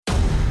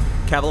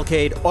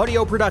Cavalcade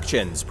Audio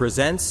Productions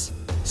presents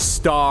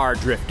Star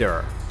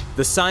Drifter,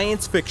 the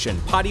science fiction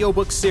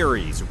audiobook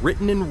series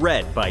written and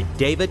read by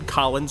David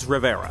Collins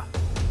Rivera.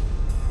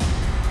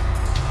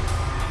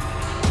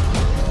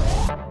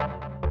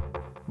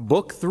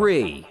 Book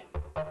 3,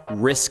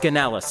 Risk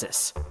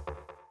Analysis.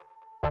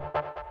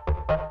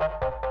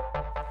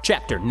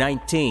 Chapter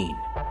 19.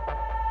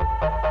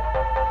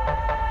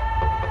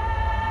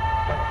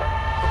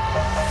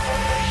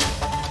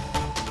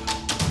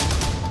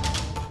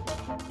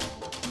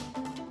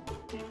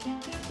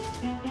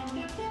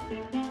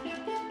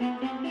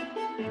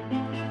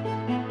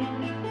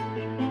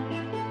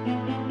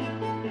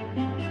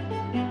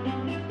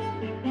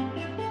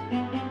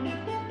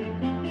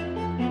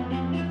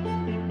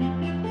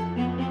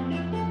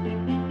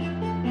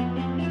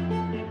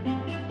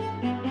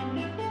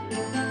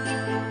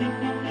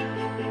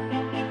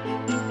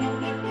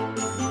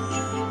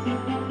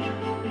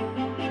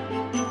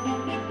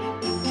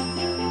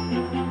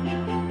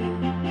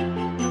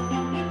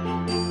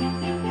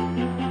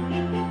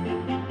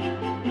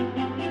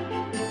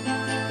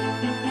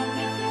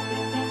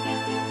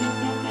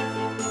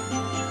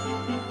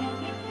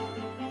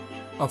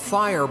 A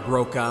fire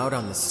broke out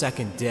on the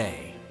second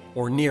day,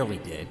 or nearly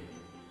did.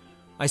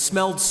 I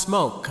smelled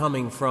smoke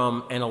coming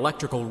from an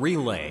electrical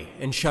relay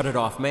and shut it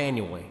off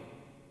manually.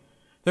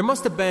 There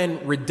must have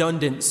been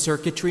redundant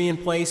circuitry in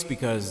place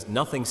because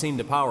nothing seemed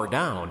to power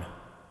down.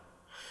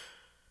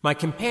 My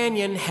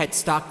companion had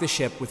stocked the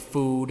ship with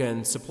food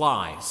and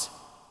supplies.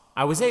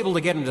 I was able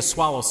to get him to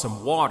swallow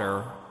some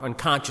water,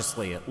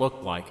 unconsciously it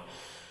looked like,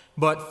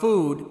 but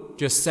food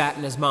just sat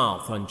in his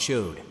mouth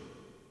unchewed.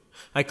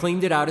 I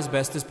cleaned it out as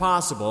best as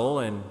possible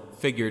and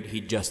figured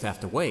he'd just have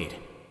to wait.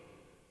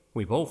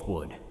 We both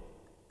would.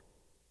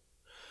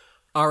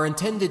 Our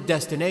intended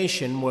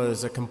destination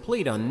was a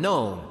complete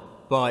unknown,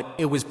 but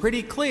it was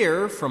pretty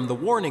clear from the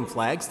warning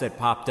flags that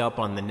popped up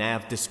on the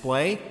nav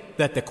display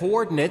that the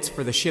coordinates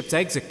for the ship's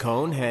exit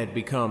cone had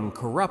become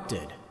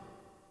corrupted.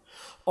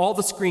 All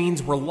the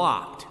screens were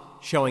locked,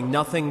 showing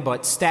nothing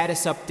but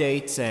status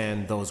updates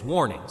and those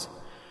warnings.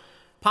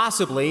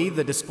 Possibly,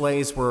 the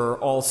displays were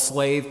all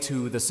slave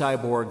to the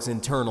cyborg's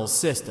internal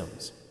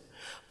systems.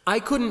 I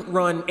couldn't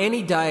run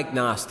any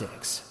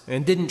diagnostics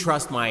and didn't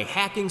trust my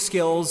hacking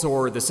skills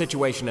or the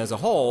situation as a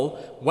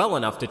whole well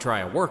enough to try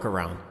a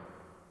workaround.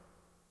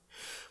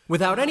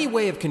 Without any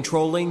way of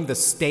controlling the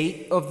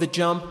state of the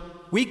jump,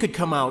 we could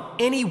come out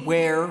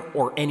anywhere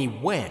or any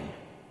when.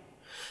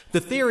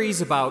 The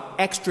theories about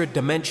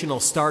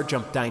extra-dimensional star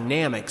jump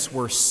dynamics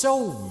were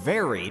so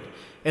varied,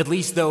 at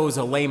least those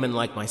a layman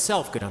like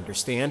myself could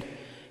understand,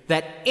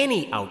 that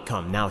any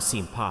outcome now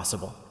seemed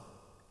possible.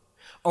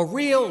 A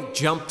real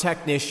jump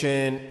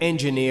technician,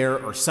 engineer,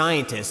 or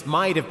scientist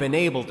might have been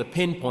able to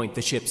pinpoint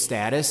the ship's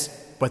status,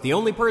 but the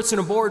only person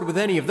aboard with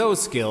any of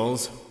those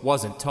skills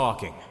wasn't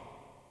talking.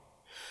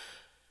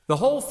 The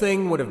whole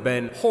thing would have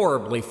been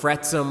horribly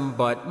fretsome,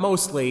 but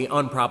mostly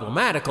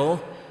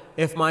unproblematical,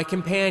 if my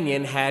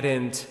companion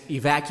hadn't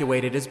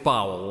evacuated his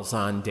bowels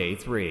on day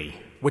 3.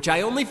 Which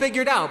I only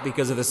figured out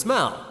because of the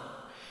smell.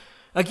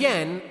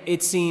 Again,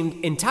 it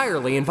seemed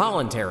entirely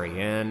involuntary,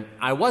 and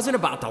I wasn't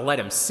about to let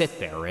him sit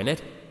there in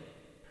it.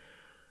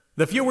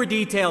 The fewer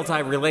details I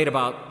relate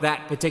about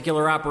that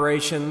particular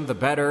operation, the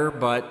better,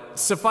 but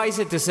suffice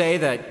it to say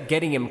that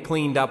getting him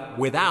cleaned up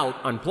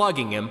without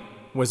unplugging him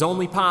was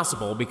only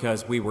possible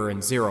because we were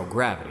in zero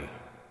gravity.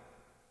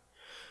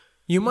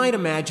 You might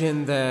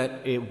imagine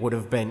that it would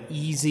have been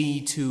easy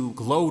to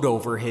gloat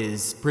over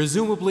his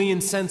presumably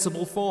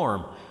insensible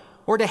form,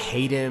 or to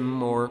hate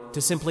him, or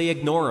to simply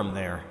ignore him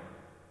there.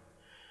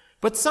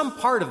 But some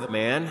part of the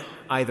man,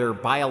 either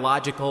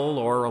biological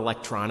or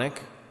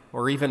electronic,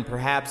 or even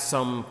perhaps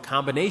some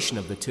combination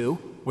of the two,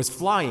 was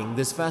flying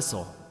this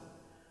vessel.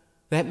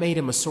 That made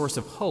him a source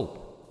of hope.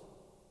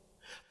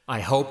 I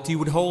hoped he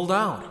would hold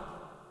out.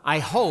 I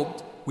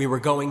hoped we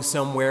were going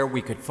somewhere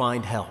we could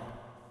find help.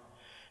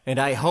 And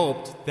I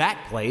hoped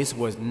that place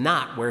was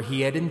not where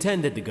he had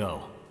intended to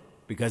go,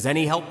 because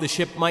any help the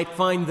ship might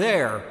find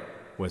there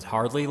was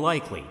hardly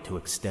likely to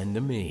extend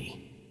to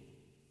me.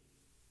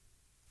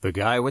 The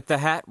guy with the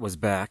hat was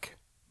back.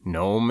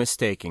 No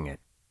mistaking it.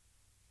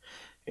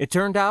 It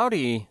turned out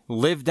he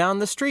lived down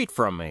the street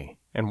from me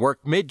and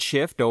worked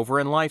mid-shift over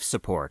in life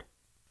support.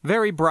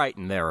 Very bright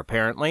in there,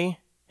 apparently,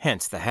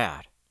 hence the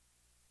hat.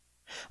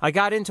 I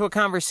got into a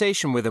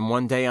conversation with him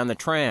one day on the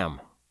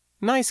tram.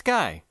 Nice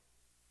guy.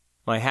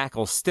 My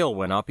hackles still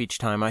went up each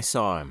time I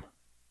saw him.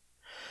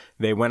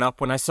 They went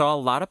up when I saw a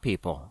lot of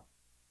people.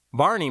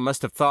 Barney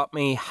must have thought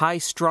me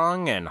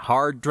high-strung and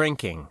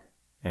hard-drinking,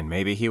 and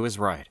maybe he was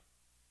right.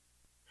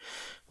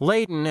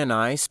 Layden and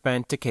I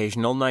spent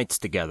occasional nights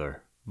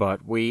together,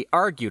 but we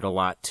argued a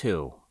lot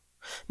too.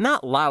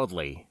 Not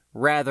loudly,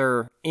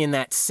 rather in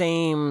that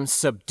same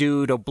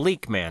subdued,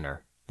 oblique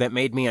manner that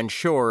made me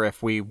unsure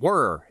if we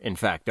were, in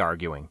fact,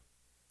 arguing,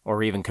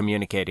 or even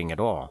communicating at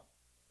all.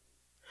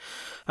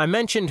 I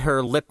mentioned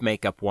her lip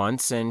makeup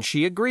once, and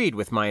she agreed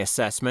with my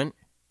assessment,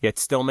 yet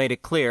still made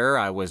it clear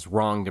I was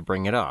wrong to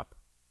bring it up.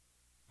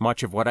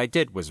 Much of what I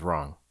did was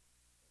wrong.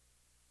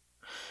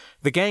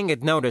 The gang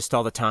had noticed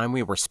all the time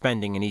we were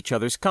spending in each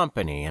other's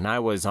company, and I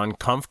was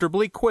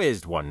uncomfortably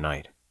quizzed one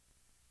night.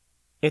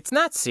 "It's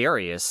not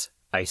serious,"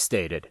 I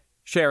stated,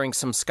 sharing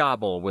some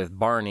scobble with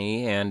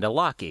Barney and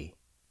Alaki.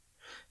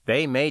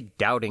 They made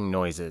doubting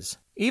noises.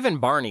 Even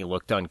Barney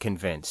looked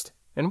unconvinced,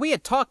 and we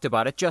had talked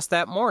about it just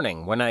that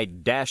morning when I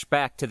dashed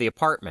back to the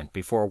apartment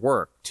before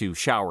work to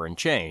shower and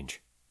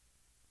change.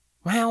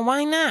 "Well,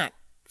 why not?"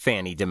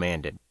 Fanny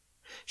demanded.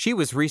 She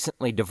was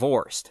recently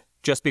divorced,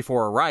 just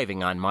before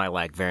arriving on My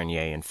Lac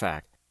Vernier, in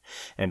fact,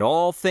 and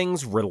all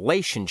things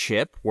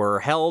relationship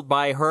were held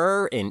by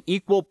her in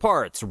equal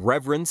parts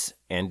reverence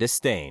and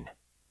disdain.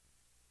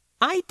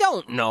 "I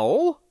don't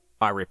know,"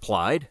 I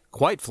replied,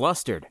 quite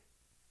flustered.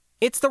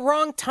 "It's the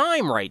wrong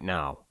time right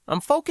now.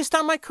 I'm focused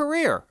on my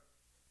career."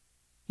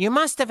 "You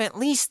must have at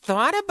least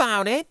thought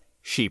about it,"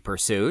 she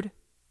pursued.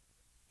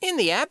 "In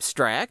the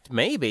abstract,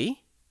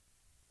 maybe."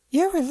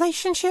 "Your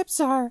relationships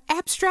are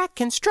abstract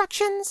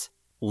constructions?"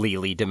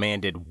 Lily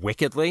demanded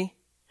wickedly.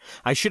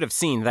 I should have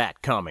seen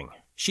that coming.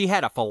 She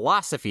had a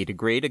philosophy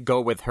degree to go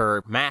with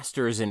her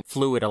master's in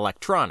fluid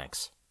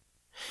electronics.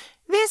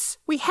 "This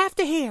we have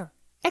to hear.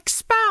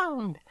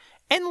 Expound.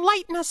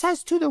 Enlighten us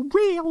as to the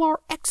real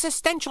or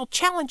existential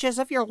challenges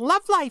of your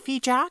love life,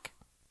 Ejok."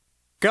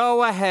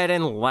 "Go ahead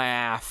and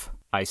laugh,"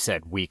 I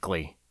said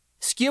weakly.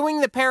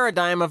 "Skewing the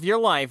paradigm of your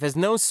life is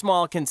no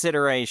small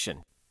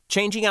consideration.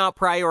 Changing out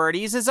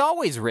priorities is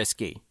always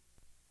risky."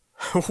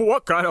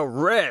 "What kind of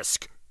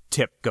risk?"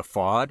 Tip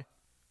guffawed.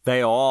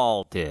 They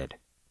all did.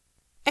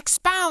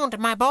 "Expound,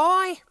 my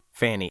boy,"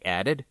 Fanny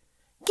added.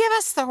 "Give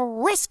us the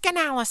risk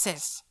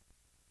analysis."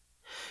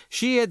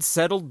 She had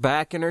settled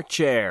back in her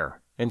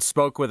chair and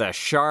spoke with a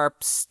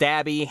sharp,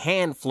 stabby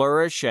hand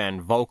flourish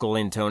and vocal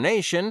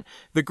intonation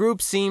the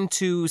group seemed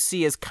to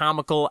see as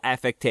comical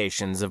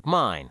affectations of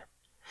mine.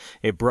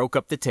 It broke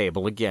up the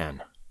table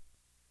again.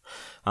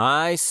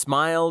 I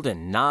smiled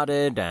and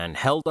nodded and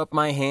held up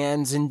my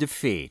hands in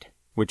defeat,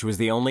 which was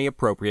the only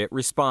appropriate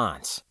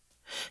response.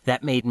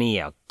 That made me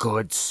a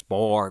good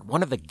sport,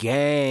 one of the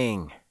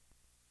gang.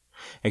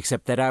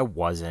 Except that I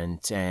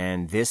wasn't,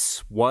 and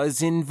this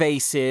was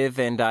invasive,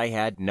 and I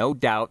had no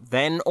doubt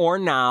then or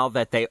now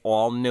that they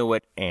all knew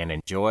it and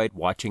enjoyed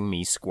watching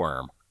me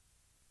squirm.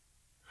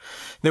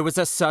 There was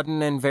a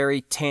sudden and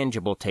very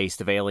tangible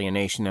taste of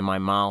alienation in my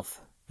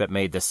mouth that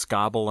made the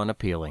scobble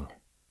unappealing.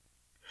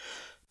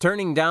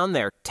 Turning down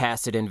their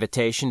tacit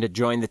invitation to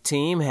join the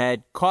team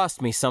had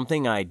cost me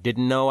something I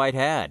didn't know I'd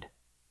had.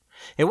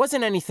 It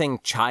wasn't anything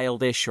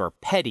childish or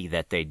petty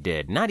that they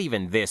did, not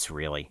even this,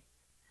 really.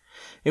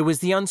 It was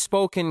the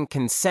unspoken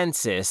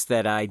consensus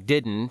that I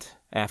didn't,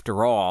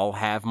 after all,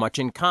 have much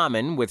in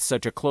common with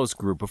such a close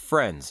group of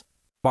friends.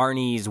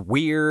 Barney's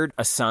weird,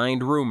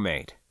 assigned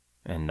roommate,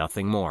 and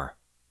nothing more.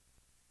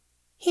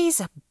 "He's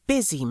a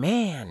busy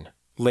man,"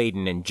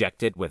 Layden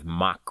injected with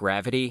mock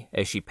gravity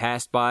as she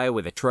passed by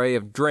with a tray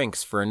of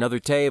drinks for another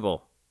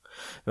table.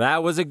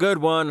 That was a good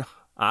one.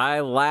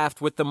 I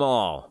laughed with them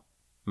all,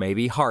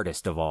 maybe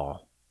hardest of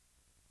all.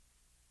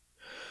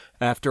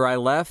 After I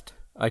left,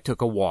 I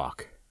took a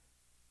walk.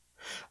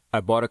 I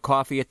bought a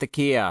coffee at the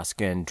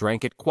kiosk and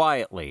drank it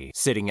quietly,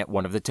 sitting at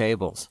one of the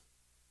tables.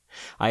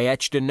 I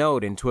etched a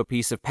note into a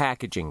piece of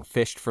packaging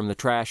fished from the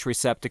trash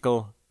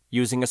receptacle,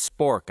 using a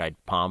spork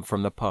I'd palmed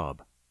from the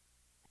pub.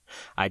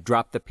 I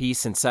dropped the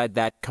piece inside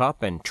that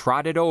cup and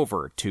trotted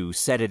over to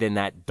set it in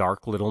that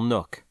dark little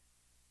nook.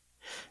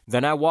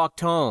 Then I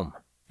walked home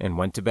and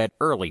went to bed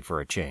early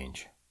for a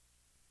change.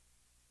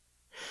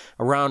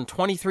 Around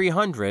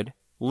 2300,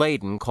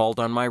 Layden called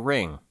on my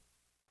ring.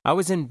 I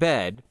was in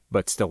bed,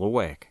 but still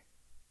awake.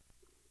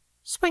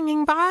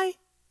 "Swinging by?"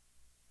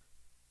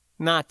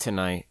 "Not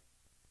tonight."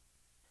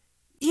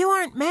 "You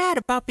aren't mad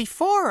about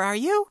before, are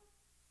you?"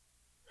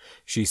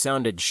 She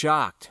sounded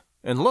shocked,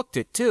 and looked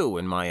it too,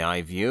 in my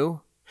eye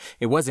view.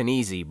 It wasn't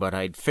easy, but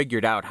I'd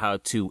figured out how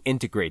to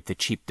integrate the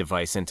cheap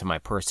device into my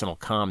personal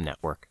comm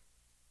network.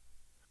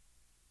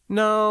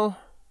 "No,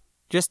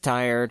 just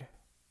tired.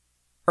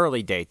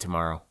 Early day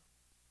tomorrow."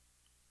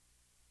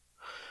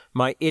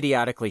 My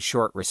idiotically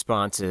short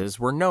responses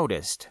were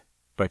noticed,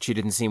 but she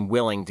didn't seem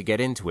willing to get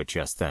into it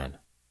just then.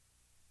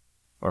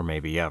 Or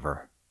maybe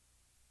ever.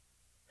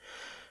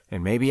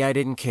 And maybe I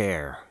didn't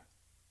care.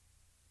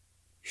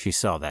 She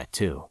saw that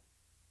too.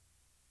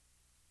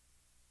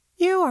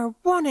 "You are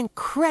one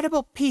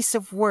incredible piece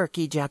of work,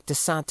 Ejok dos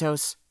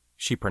Santos,"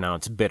 she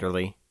pronounced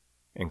bitterly,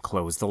 and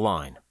closed the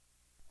line.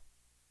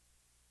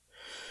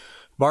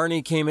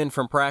 Barney came in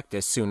from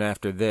practice soon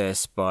after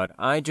this, but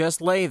I just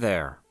lay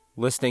there,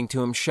 listening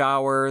to him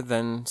shower,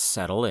 then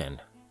settle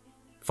in.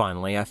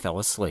 Finally, I fell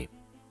asleep.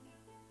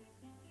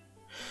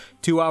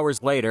 2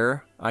 hours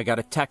later, I got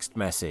a text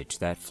message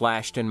that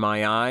flashed in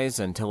my eyes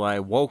until I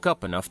woke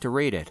up enough to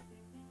read it.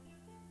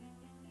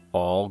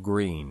 All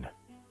green.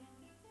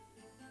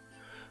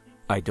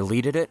 I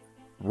deleted it,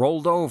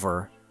 rolled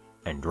over,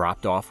 and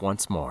dropped off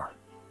once more.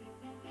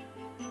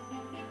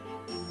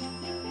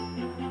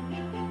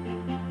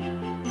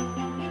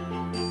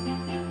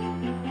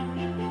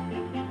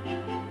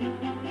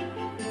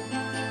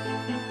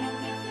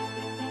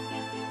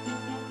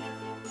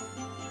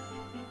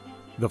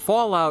 The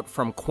fallout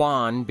from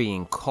Quan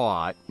being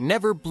caught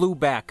never blew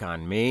back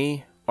on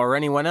me or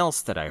anyone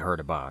else that I heard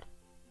about.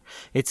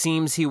 It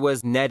seems he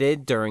was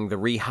netted during the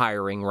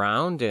rehiring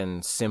round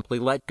and simply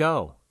let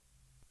go.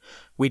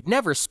 We'd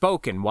never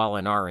spoken while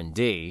in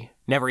R&D,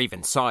 never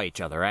even saw each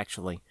other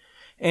actually,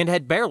 and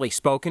had barely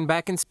spoken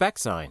back in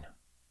SpecSign.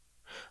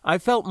 I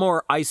felt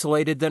more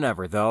isolated than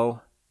ever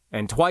though,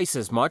 and twice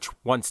as much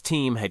once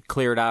Team had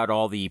cleared out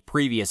all the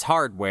previous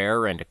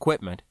hardware and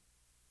equipment.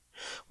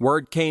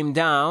 Word came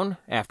down,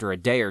 after a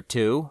day or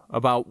two,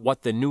 about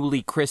what the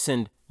newly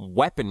christened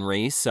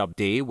Weaponry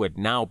Sub-D would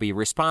now be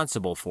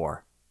responsible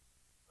for.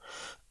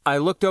 I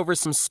looked over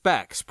some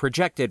specs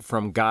projected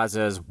from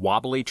Gaza's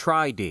wobbly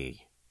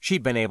Tri-D.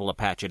 She'd been able to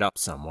patch it up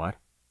somewhat.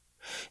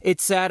 It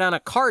sat on a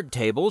card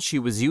table she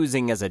was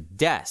using as a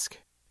desk.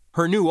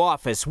 Her new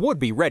office would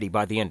be ready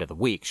by the end of the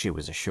week, she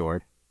was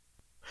assured.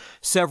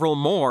 Several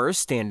more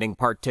standing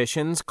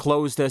partitions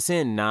closed us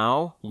in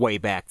now, way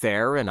back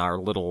there in our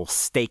little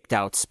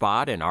staked-out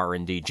spot in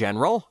R&D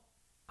General.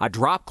 A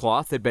drop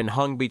cloth had been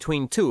hung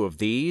between two of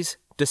these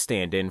to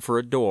stand in for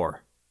a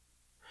door.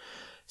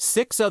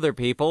 6 other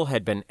people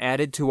had been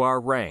added to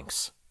our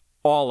ranks,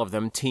 all of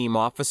them team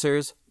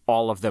officers,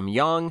 all of them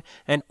young,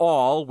 and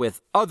all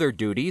with other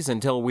duties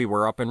until we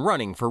were up and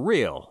running for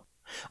real.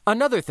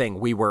 Another thing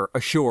we were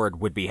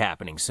assured would be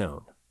happening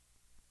soon.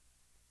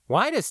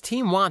 "Why does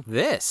Team want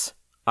this?"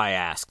 I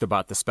asked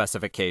about the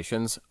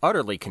specifications,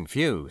 utterly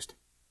confused.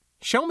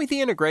 "Show me the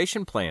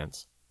integration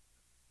plans."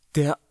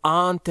 "There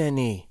aren't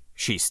any,"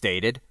 she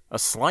stated, a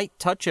slight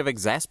touch of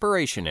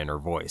exasperation in her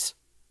voice.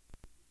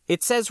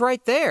 "It says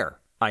right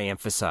there," I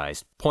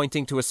emphasized,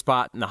 pointing to a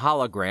spot in the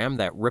hologram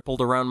that rippled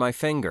around my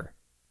finger.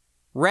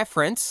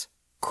 "Reference,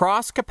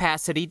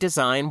 Cross-Capacity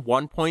Design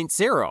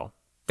 1.0.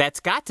 That's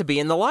got to be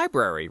in the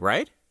library,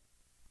 right?"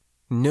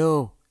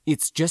 "No,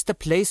 it's just a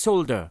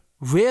placeholder.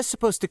 We're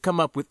supposed to come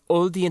up with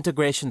all the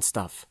integration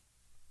stuff."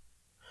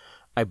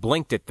 I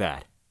blinked at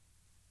that.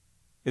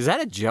 Is that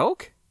a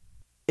joke?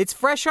 It's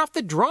fresh off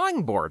the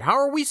drawing board. How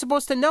are we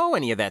supposed to know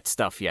any of that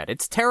stuff yet?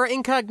 It's terra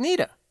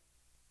incognita.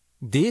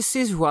 "This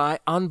is why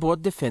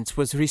onboard defense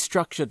was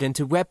restructured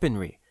into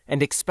weaponry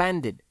and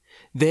expanded.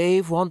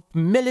 They want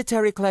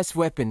military-class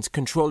weapons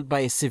controlled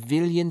by a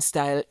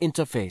civilian-style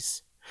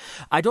interface.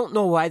 I don't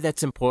know why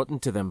that's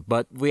important to them,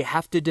 but we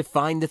have to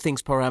define the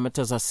thing's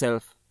parameters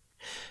ourselves.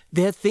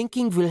 Their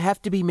thinking will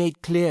have to be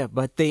made clear,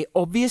 but they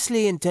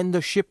obviously intend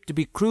the ship to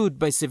be crewed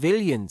by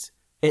civilians,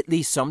 at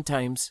least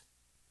sometimes."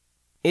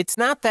 "It's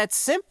not that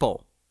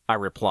simple," I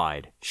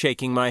replied,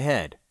 shaking my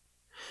head.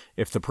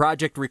 If the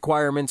project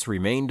requirements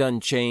remained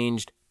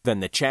unchanged,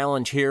 then the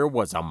challenge here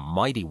was a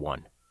mighty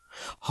one.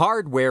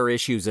 Hardware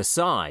issues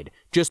aside,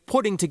 just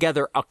putting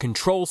together a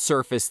control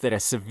surface that a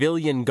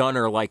civilian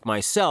gunner like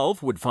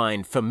myself would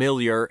find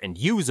familiar and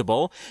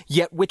usable,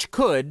 yet which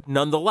could,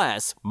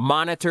 nonetheless,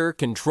 monitor,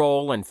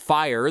 control, and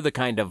fire the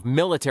kind of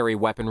military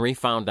weaponry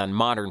found on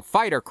modern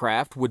fighter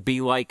craft would be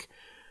like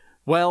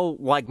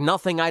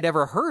nothing I'd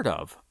ever heard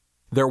of.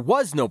 There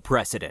was no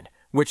precedent,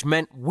 which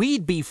meant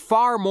we'd be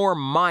far more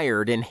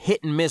mired in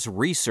hit-and-miss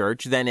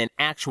research than in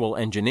actual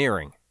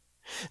engineering.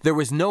 There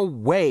was no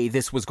way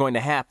this was going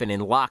to happen in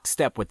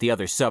lockstep with the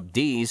other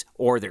Sub-Ds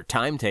or their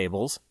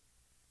timetables.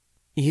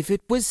 "If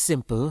it was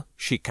simple,"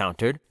 she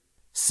countered,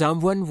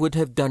 "someone would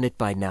have done it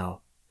by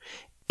now.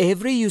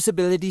 Every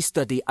usability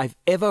study I've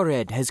ever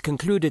read has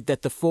concluded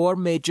that the 4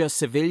 major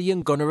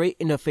civilian gunnery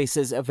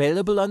interfaces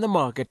available on the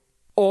market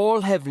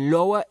all have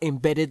lower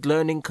embedded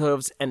learning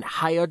curves and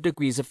higher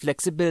degrees of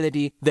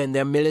flexibility than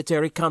their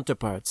military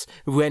counterparts,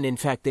 when in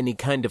fact any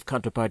kind of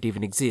counterpart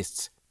even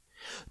exists.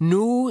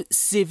 New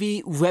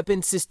civvy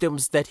weapon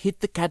systems that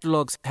hit the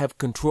catalogs have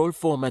control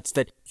formats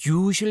that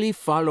usually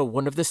follow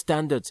one of the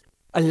standards,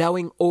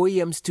 allowing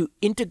OEMs to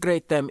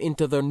integrate them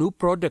into their new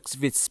products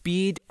with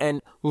speed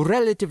and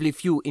relatively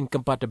few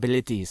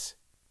incompatibilities."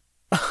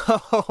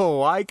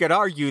 "Oh, I could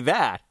argue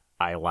that,"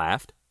 I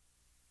laughed.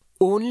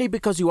 "Only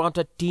because you aren't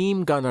a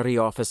team gunnery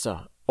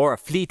officer, or a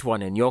fleet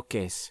one in your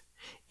case.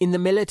 In the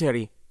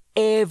military,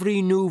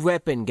 every new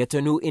weapon gets a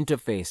new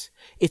interface.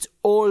 It's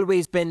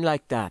always been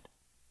like that.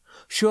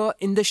 Sure,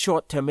 in the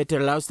short term, it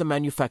allows the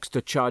manufacturer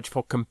to charge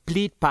for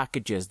complete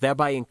packages,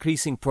 thereby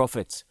increasing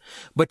profits.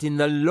 But in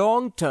the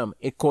long term,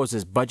 it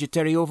causes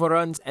budgetary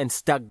overruns and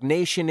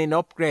stagnation in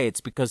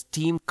upgrades because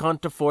team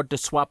can't afford to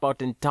swap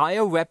out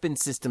entire weapon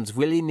systems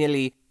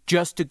willy-nilly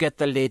just to get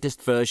the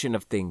latest version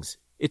of things.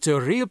 It's a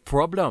real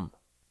problem."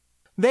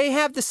 "They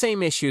have the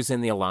same issues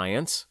in the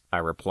Alliance," I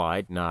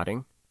replied,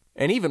 nodding,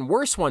 "and even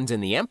worse ones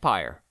in the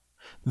Empire.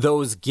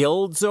 Those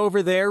guilds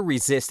over there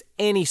resist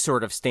any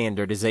sort of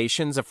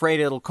standardizations, afraid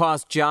it'll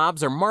cost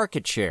jobs or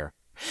market share.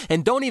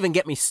 And don't even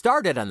get me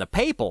started on the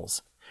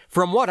Papals.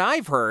 From what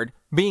I've heard,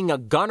 being a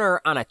gunner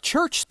on a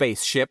church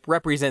spaceship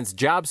represents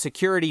job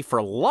security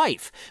for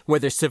life,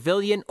 whether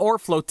civilian or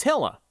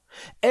flotilla.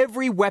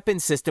 Every weapon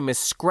system is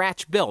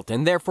scratch-built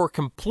and therefore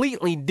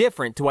completely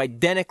different to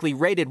identically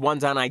rated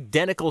ones on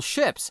identical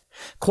ships.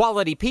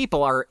 Quality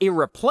people are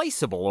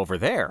irreplaceable over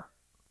there."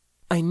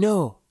 "I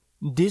know.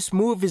 This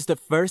move is the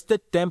first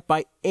attempt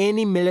by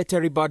any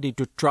military body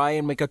to try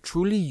and make a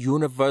truly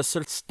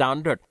universal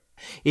standard.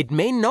 It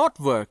may not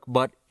work,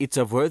 but it's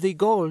a worthy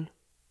goal.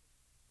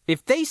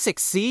 If they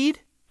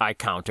succeed, I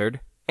countered,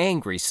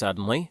 angry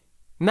suddenly,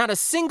 not a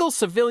single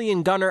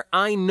civilian gunner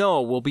I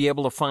know will be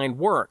able to find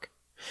work.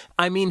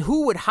 I mean,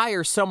 who would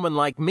hire someone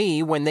like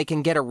me when they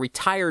can get a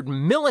retired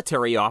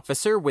military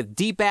officer with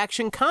deep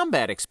action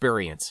combat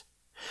experience?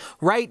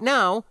 Right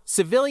now,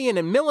 civilian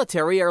and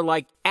military are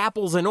like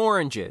apples and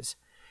oranges.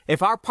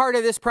 If our part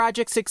of this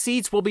project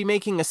succeeds, we'll be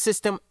making a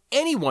system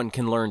anyone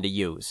can learn to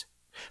use.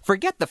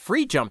 Forget the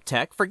free jump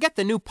tech, forget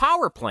the new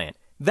power plant.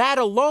 That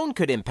alone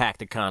could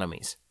impact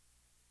economies.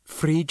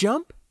 Free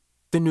jump?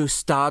 The new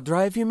star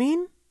drive, you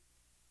mean?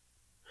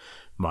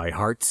 My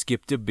heart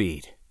skipped a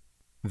beat.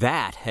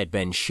 That had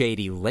been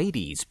Shady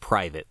Lady's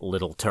private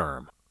little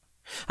term.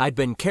 I'd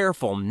been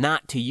careful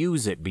not to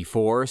use it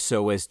before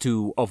so as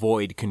to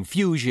avoid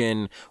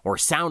confusion or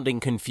sounding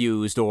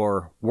confused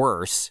or,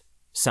 worse,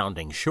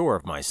 sounding sure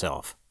of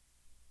myself.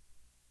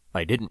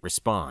 I didn't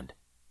respond.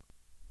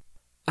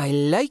 I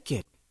like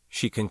it,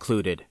 she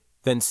concluded,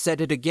 then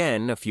said it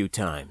again a few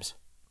times.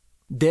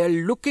 They're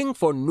looking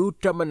for new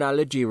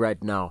terminology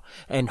right now,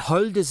 and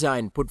Hull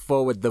Design put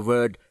forward the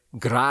word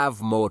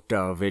grav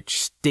motor,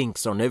 which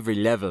stinks on every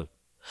level.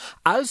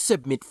 I'll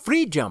submit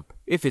free jump,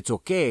 if it's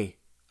okay.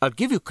 I'll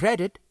give you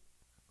credit.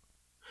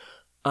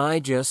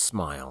 I just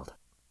smiled.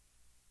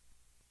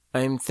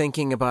 I'm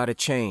thinking about a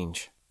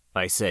change,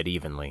 I said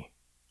evenly.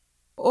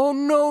 Oh,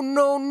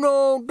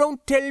 no,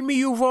 don't tell me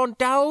you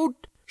want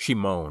out, she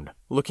moaned,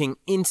 looking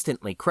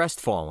instantly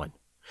crestfallen.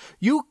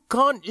 You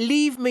can't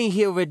leave me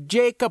here with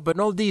Jacob and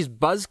all these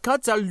buzz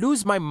cuts. I'll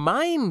lose my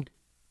mind.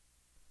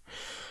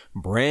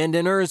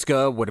 Brandon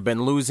Erzka would have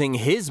been losing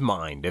his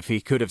mind if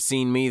he could have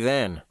seen me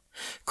then.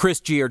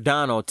 Chris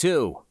Giordano,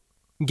 too.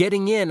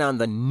 Getting in on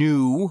the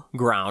new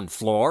ground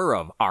floor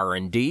of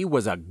R&D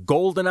was a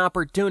golden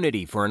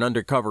opportunity for an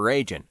undercover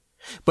agent.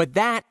 But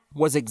that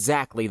was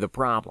exactly the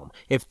problem.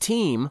 If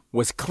Team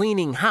was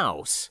cleaning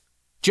house,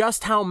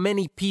 just how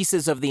many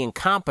pieces of the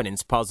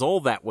incompetence puzzle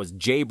that was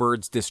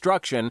Jaybird's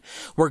destruction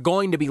were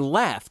going to be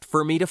left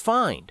for me to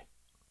find?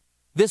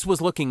 This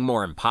was looking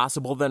more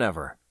impossible than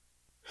ever.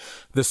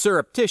 The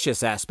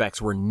surreptitious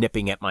aspects were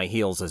nipping at my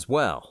heels as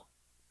well.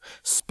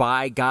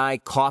 Spy guy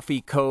coffee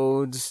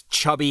codes,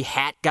 chubby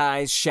hat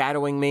guys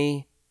shadowing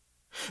me.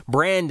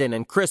 Brandon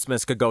and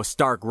Christmas could go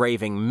stark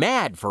raving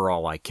mad for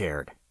all I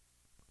cared.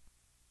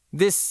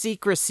 This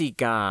secrecy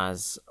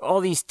guys,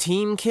 all these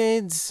Team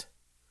kids.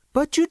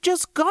 But you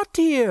just got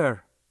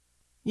here.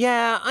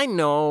 Yeah, I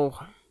know.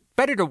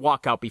 Better to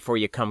walk out before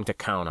you come to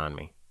count on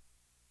me.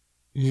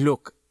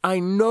 Look, I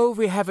know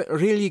we haven't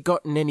really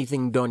gotten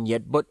anything done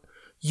yet, but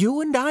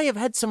you and I have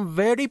had some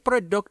very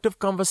productive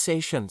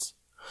conversations.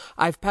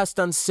 I've passed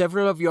on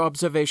several of your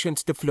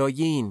observations to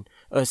Floyine,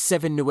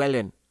 7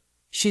 Llewellyn.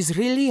 She's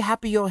really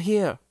happy you're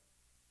here.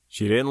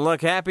 She didn't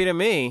look happy to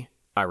me,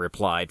 I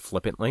replied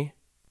flippantly.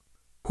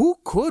 Who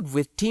could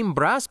with Team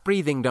Brass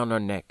breathing down her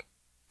neck?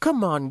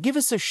 Come on, give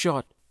us a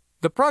shot.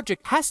 The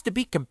project has to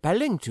be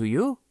compelling to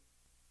you.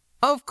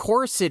 Of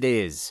course it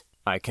is,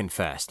 I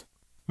confessed.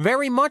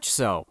 Very much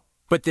so.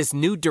 But this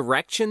new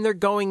direction they're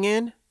going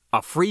in?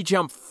 A free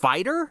jump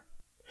fighter?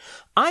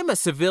 I'm a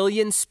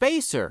civilian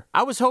spacer.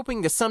 I was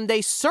hoping to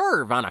someday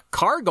serve on a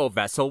cargo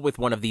vessel with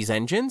one of these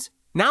engines.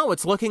 Now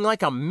it's looking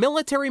like a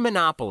military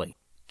monopoly,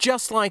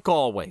 just like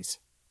always.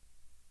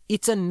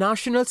 It's a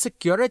national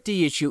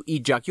security issue,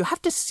 Ejak. You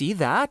have to see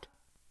that.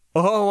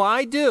 Oh,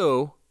 I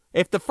do.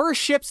 If the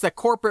first ships that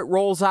corporate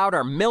rolls out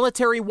are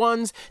military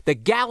ones, the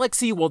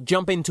galaxy will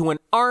jump into an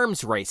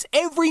arms race,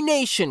 every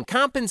nation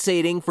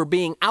compensating for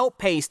being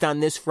outpaced on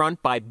this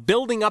front by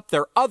building up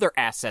their other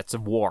assets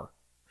of war.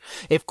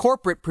 If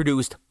corporate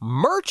produced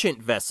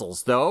merchant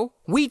vessels, though,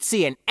 we'd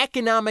see an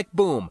economic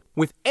boom,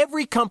 with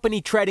every company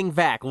treading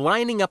back,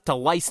 lining up to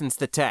license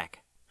the tech.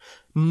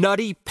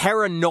 Nutty,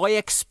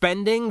 paranoiac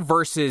spending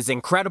versus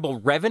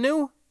incredible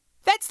revenue?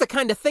 That's the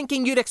kind of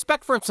thinking you'd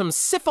expect from some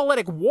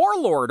syphilitic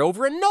warlord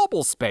over in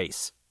Noble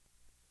Space.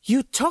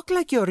 You talk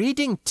like you're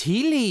reading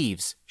tea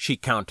leaves, she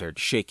countered,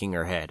 shaking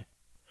her head.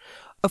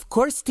 Of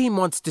course Team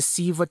wants to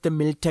see what the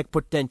Miltech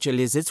potential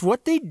is. It's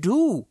what they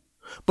do.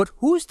 But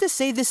who's to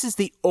say this is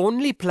the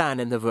only plan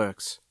in the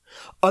works?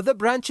 Other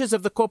branches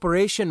of the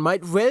corporation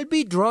might well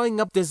be drawing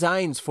up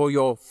designs for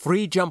your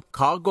free jump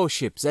cargo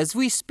ships as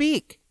we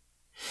speak.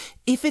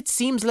 If it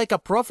seems like a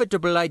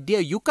profitable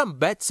idea, you can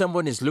bet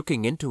someone is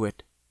looking into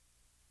it.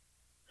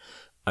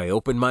 I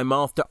opened my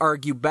mouth to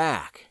argue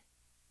back,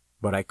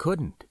 but I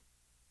couldn't.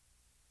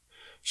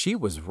 She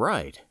was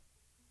right.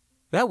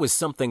 That was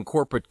something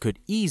corporate could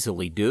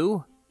easily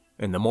do,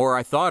 and the more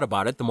I thought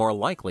about it, the more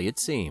likely it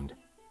seemed.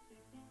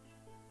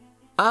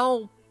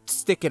 I'll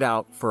stick it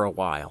out for a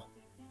while,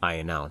 I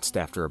announced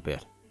after a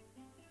bit.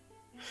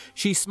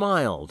 She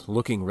smiled,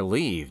 looking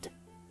relieved,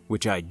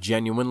 which I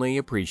genuinely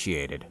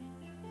appreciated.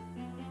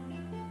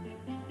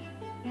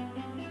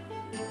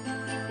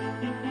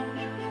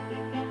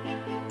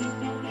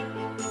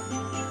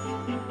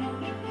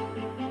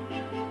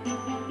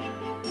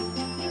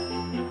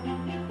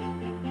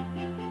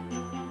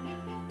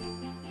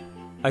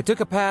 I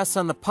took a pass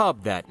on the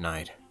pub that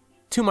night.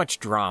 Too much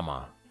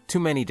drama, too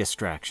many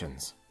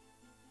distractions.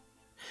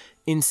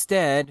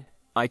 Instead,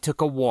 I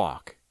took a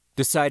walk,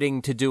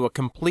 deciding to do a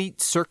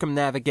complete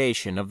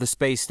circumnavigation of the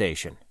space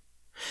station.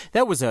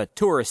 That was a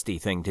touristy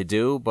thing to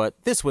do,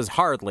 but this was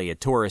hardly a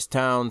tourist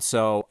town,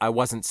 so I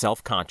wasn't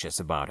self-conscious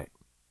about it.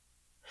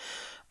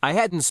 I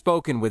hadn't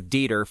spoken with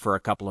Dieter for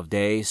a couple of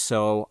days,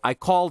 so I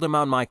called him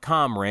on my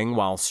comm ring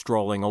while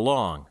strolling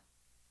along.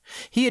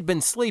 He had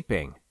been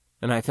sleeping,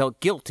 and I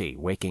felt guilty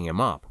waking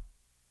him up.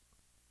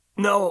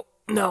 No,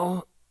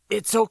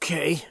 it's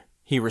okay,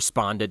 he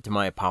responded to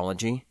my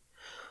apology.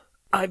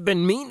 I've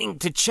been meaning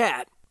to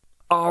chat.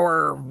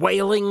 Our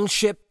whaling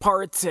ship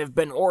parts have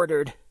been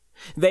ordered.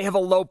 They have a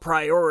low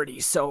priority,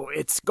 so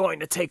it's going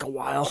to take a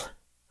while.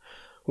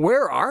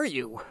 Where are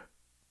you?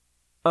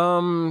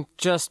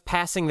 Just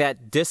passing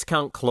that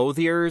discount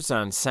clothiers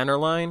on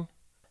Centerline.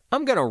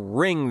 I'm gonna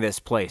ring this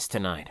place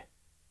tonight.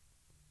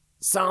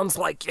 Sounds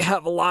like you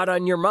have a lot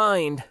on your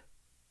mind.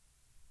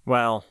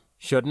 Well,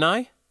 shouldn't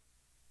I?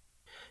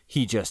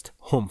 He just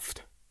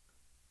humphed.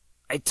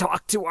 I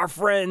talked to our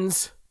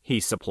friends, he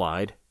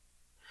supplied.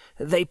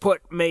 They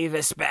put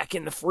Mavis back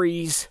in the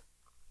freeze.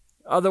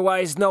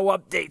 Otherwise, no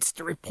updates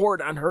to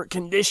report on her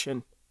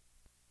condition.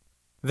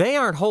 They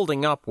aren't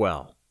holding up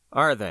well,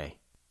 are they?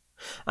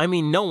 I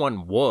mean, no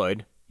one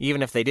would,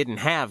 even if they didn't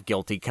have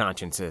guilty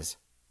consciences.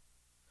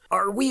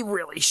 Are we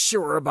really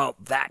sure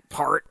about that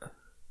part?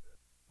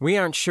 We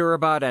aren't sure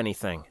about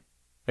anything,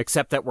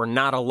 except that we're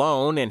not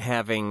alone in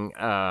having,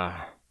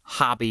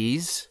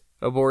 hobbies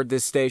aboard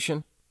this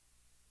station.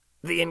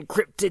 The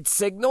encrypted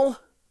signal?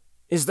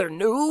 Is there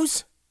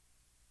news?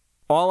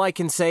 All I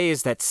can say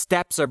is that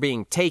steps are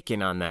being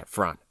taken on that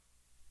front.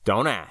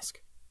 Don't ask.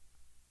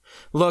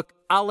 Look,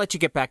 I'll let you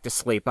get back to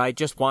sleep. I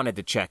just wanted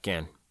to check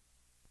in.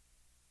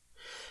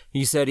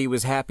 He said he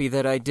was happy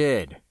that I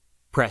did,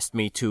 pressed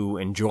me to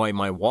enjoy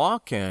my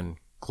walk, and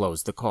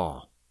closed the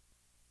call.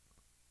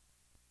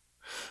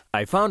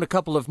 I found a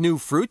couple of new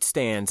fruit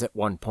stands at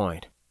one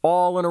point,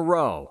 all in a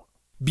row.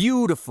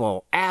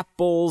 Beautiful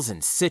apples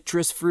and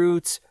citrus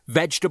fruits,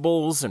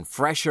 vegetables and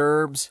fresh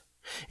herbs.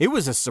 It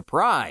was a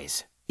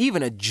surprise,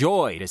 even a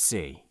joy to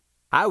see.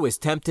 I was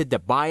tempted to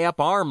buy up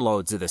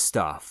armloads of the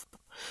stuff.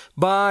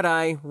 But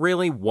I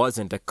really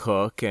wasn't a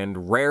cook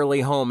and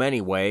rarely home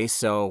anyway,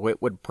 so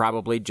it would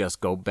probably just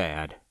go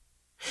bad.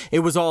 It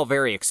was all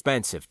very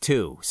expensive,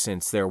 too,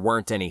 since there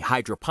weren't any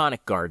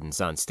hydroponic gardens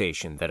on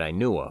station that I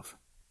knew of.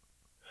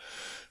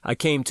 I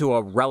came to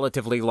a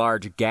relatively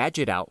large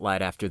gadget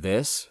outlet after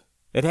this.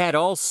 It had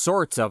all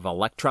sorts of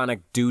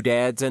electronic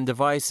doodads and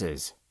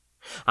devices.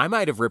 I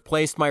might have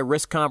replaced my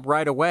wrist comp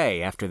right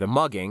away after the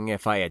mugging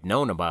if I had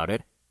known about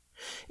it.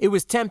 It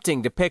was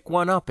tempting to pick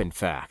one up, in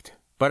fact,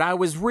 but I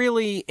was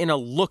really in a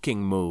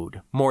looking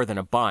mood more than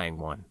a buying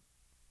one.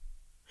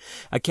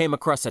 I came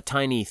across a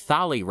tiny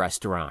thali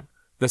restaurant,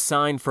 the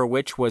sign for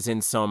which was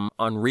in some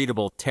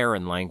unreadable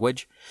Terran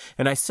language,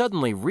 and I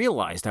suddenly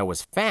realized I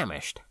was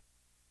famished.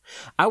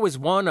 I was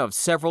one of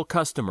several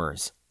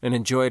customers and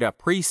enjoyed a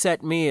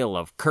preset meal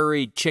of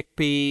curried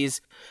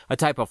chickpeas, a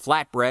type of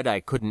flatbread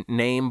I couldn't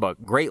name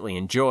but greatly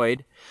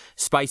enjoyed,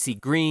 spicy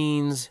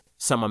greens,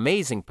 some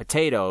amazing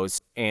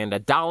potatoes, and a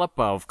dollop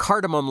of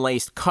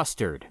cardamom-laced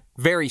custard,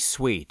 very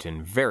sweet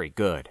and very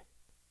good.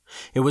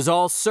 It was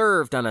all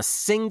served on a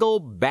single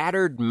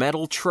battered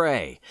metal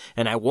tray,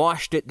 and I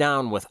washed it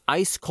down with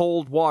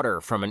ice-cold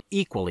water from an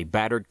equally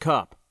battered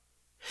cup.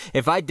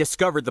 If I'd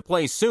discovered the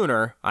place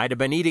sooner, I'd have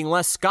been eating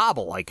less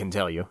scobble, I can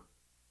tell you.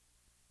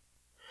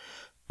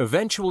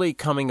 Eventually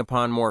coming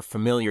upon more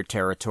familiar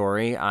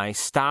territory, I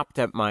stopped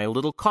at my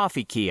little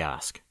coffee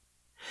kiosk.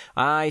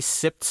 I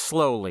sipped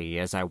slowly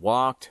as I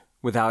walked,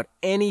 without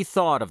any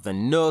thought of the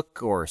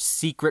nook or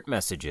secret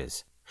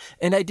messages,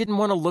 and I didn't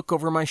want to look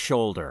over my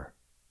shoulder.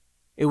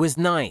 It was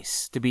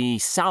nice to be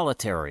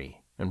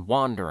solitary and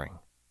wandering.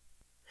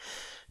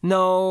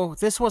 No,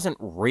 this wasn't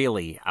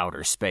really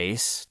outer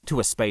space, to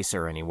a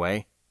spacer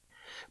anyway,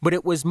 but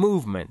it was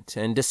movement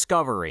and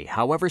discovery,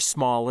 however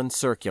small and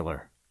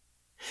circular.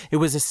 It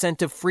was a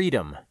scent of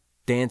freedom,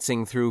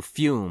 dancing through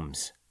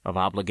fumes of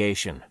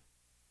obligation.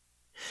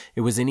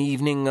 It was an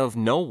evening of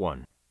no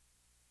one,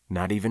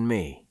 not even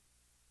me.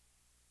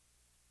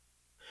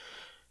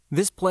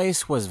 This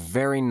place was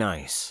very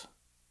nice.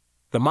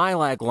 The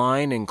Milag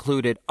line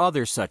included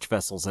other such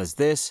vessels as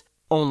this,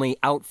 only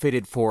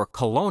outfitted for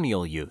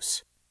colonial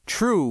use,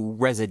 true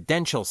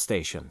residential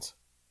stations.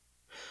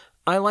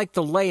 I liked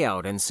the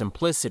layout and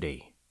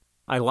simplicity.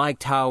 I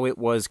liked how it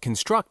was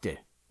constructed,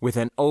 with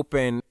an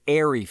open,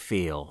 airy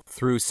feel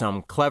through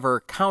some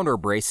clever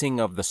counterbracing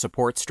of the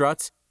support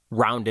struts,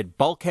 rounded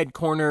bulkhead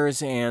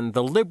corners, and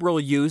the liberal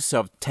use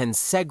of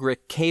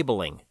tensegric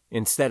cabling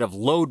instead of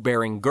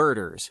load-bearing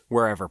girders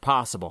wherever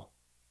possible.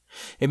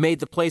 It made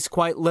the place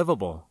quite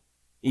livable,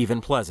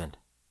 even pleasant.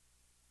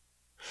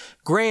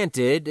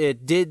 Granted,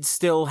 it did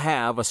still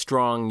have a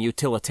strong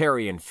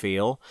utilitarian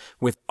feel,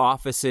 with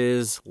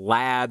offices,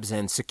 labs,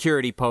 and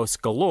security posts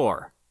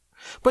galore.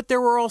 But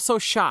there were also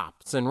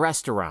shops and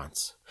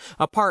restaurants,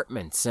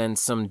 apartments, and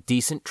some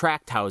decent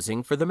tract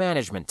housing for the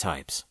management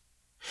types.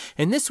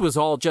 And this was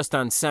all just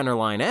on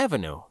Centerline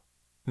Avenue.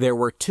 There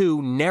were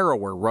 2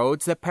 narrower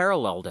roads that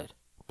paralleled it,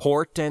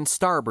 Port and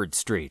Starboard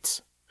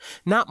Streets.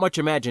 Not much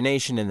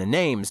imagination in the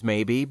names,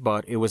 maybe,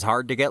 but it was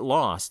hard to get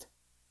lost.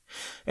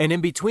 And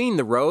in between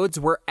the roads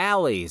were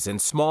alleys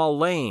and small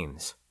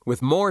lanes,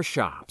 with more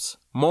shops,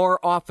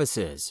 more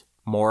offices,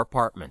 more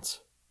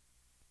apartments.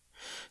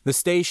 The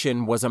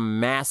station was a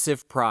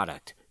massive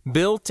product,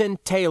 built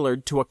and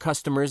tailored to a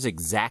customer's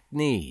exact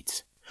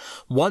needs.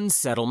 One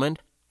settlement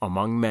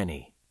among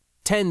many.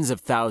 Tens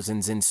of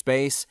thousands in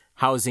space,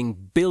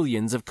 housing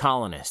billions of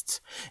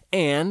colonists,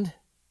 and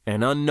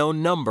an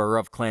unknown number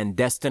of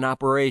clandestine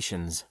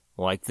operations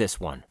like this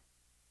one.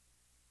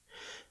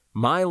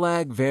 My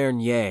Lac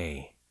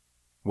Vernier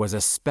was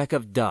a speck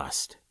of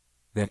dust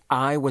that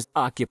I was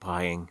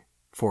occupying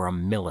for a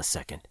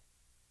millisecond.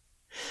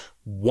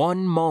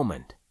 One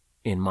moment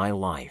in my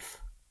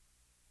life.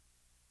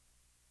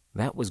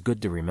 That was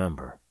good to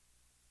remember.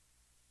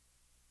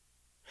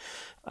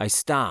 I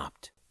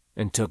stopped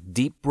and took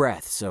deep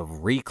breaths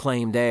of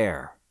reclaimed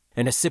air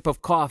and a sip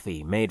of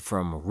coffee made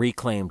from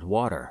reclaimed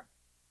water.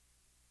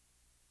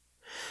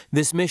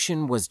 This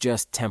mission was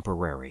just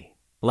temporary,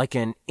 like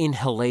an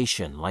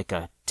inhalation, like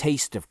a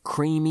taste of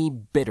creamy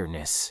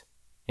bitterness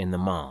in the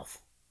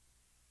mouth.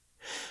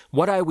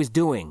 What I was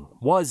doing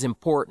was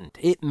important.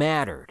 It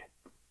mattered.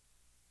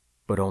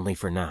 But only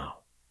for now.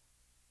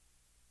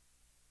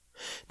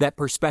 That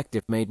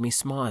perspective made me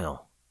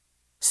smile.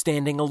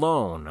 Standing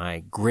alone, I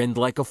grinned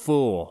like a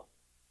fool,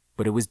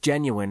 but it was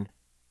genuine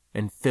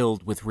and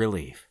filled with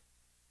relief.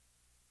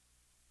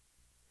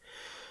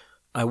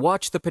 I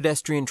watched the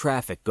pedestrian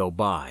traffic go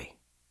by.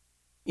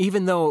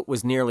 Even though it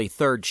was nearly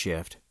third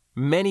shift,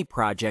 many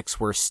projects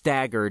were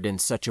staggered in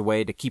such a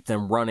way to keep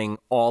them running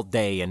all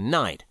day and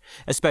night,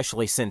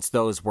 especially since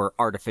those were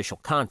artificial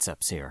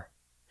concepts here.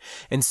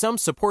 And some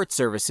support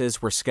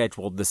services were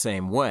scheduled the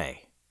same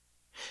way.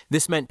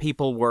 This meant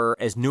people were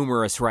as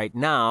numerous right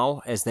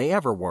now as they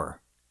ever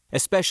were,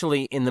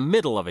 especially in the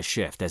middle of a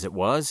shift as it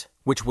was,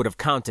 which would have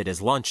counted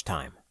as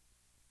lunchtime.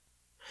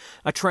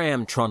 A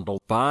tram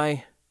trundled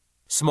by.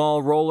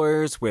 Small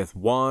rollers with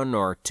 1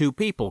 or 2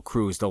 people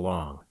cruised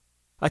along.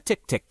 A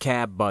tic-tic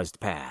cab buzzed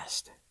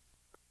past.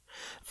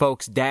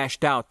 Folks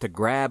dashed out to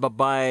grab a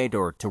bite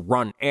or to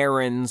run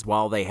errands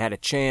while they had a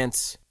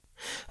chance.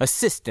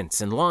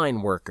 Assistants and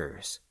line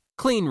workers,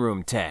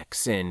 cleanroom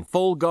techs in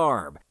full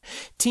garb,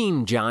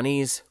 team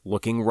Johnnies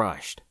looking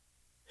rushed.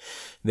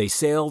 They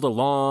sailed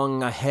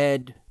along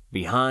ahead,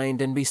 behind,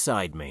 and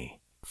beside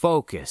me,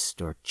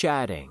 focused or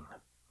chatting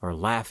or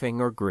laughing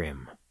or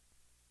grim.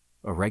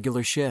 A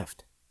regular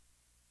shift.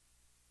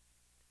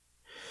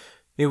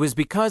 It was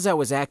because I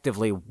was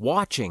actively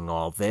watching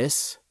all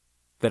this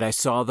that I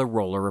saw the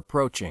roller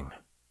approaching.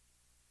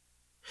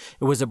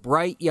 It was a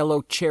bright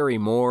yellow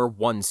Cherrymore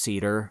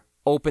one-seater,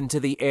 open to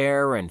the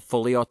air and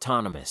fully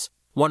autonomous,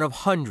 one of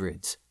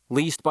hundreds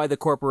leased by the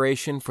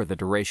corporation for the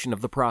duration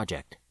of the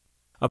project.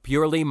 A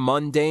purely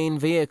mundane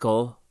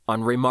vehicle,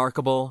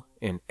 unremarkable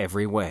in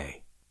every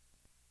way.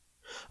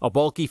 A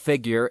bulky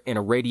figure in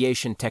a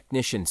radiation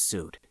technician's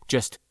suit,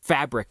 just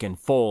fabric and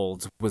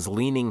folds, was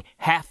leaning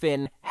half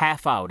in,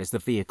 half out as the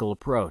vehicle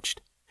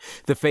approached.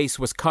 The face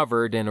was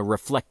covered in a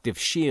reflective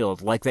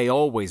shield like they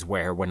always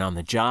wear when on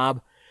the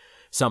job.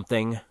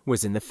 Something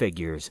was in the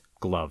figure's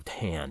gloved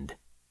hand.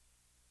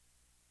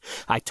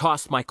 I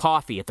tossed my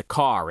coffee at the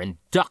car and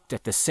ducked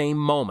at the same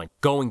moment,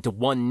 going to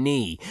one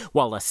knee,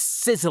 while a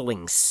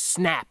sizzling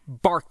snap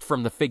barked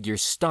from the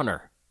figure's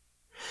stunner.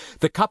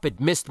 The cup had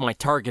missed my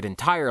target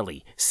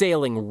entirely,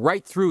 sailing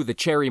right through the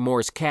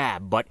Cherrymore's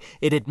cab, but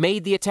it had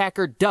made the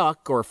attacker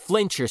duck or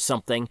flinch or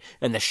something,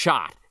 and the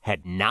shot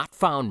had not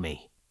found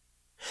me.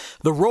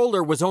 The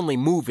roller was only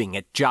moving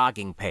at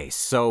jogging pace,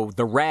 so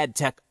the rad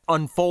tech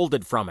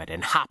unfolded from it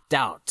and hopped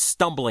out,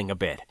 stumbling a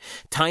bit,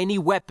 tiny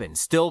weapon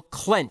still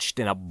clenched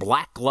in a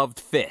black-gloved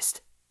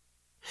fist.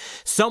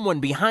 Someone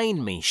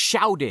behind me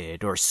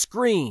shouted or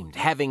screamed,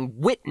 having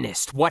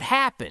witnessed what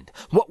happened,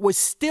 what was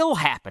still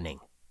happening.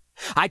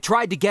 I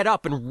tried to get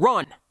up and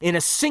run in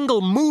a single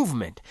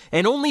movement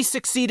and only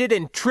succeeded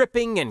in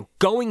tripping and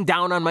going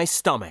down on my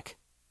stomach.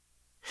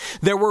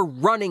 There were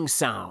running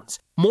sounds,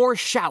 more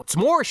shouts,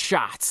 more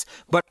shots,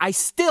 but I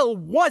still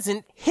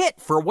wasn't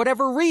hit for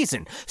whatever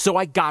reason, so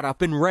I got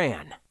up and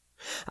ran.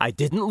 I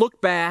didn't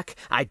look back,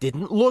 I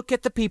didn't look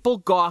at the people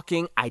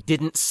gawking, I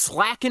didn't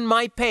slacken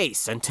my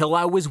pace until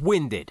I was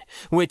winded,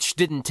 which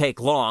didn't take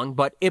long,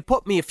 but it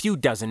put me a few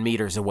dozen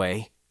meters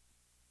away.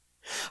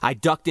 I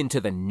ducked into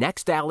the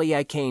next alley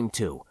I came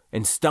to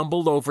and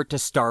stumbled over to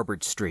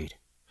Starboard Street.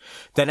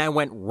 Then I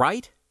went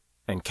right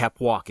and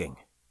kept walking.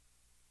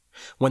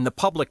 When the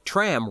public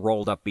tram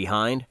rolled up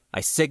behind,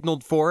 I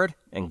signaled for it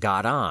and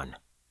got on.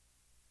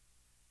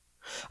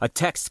 A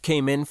text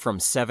came in from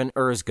 7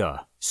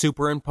 Urzga,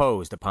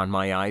 superimposed upon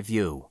my eye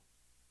view.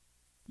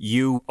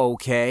 "You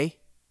okay?"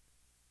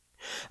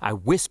 I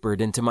whispered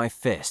into my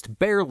fist,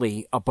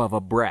 barely above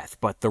a breath,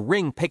 but the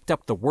ring picked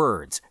up the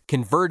words,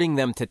 converting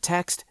them to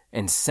text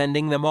and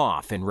sending them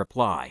off in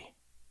reply.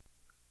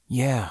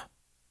 Yeah.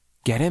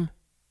 Get him?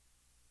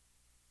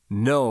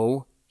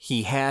 No,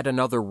 he had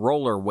another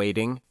roller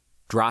waiting,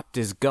 dropped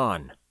his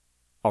gun.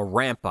 A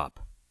ramp-up.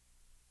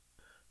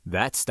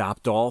 That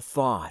stopped all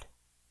thought.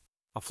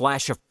 A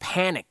flash of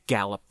panic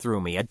galloped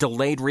through me, a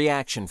delayed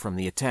reaction from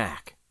the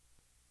attack.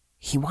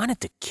 He wanted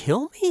to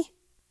kill me?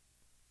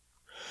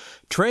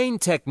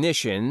 Trained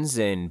technicians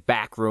in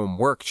backroom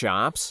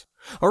workshops,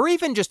 or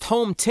even just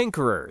home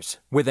tinkerers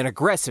with an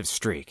aggressive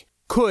streak,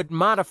 could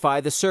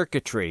modify the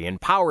circuitry and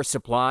power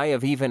supply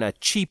of even a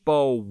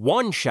cheapo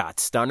one-shot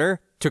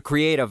stunner to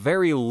create a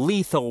very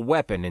lethal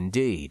weapon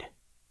indeed.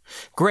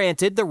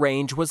 Granted, the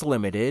range was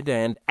limited,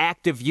 and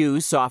active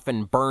use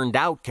often burned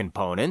out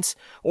components,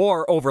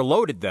 or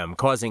overloaded them,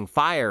 causing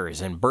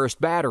fires and burst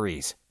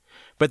batteries,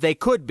 but they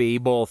could be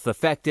both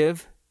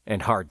effective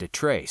and hard to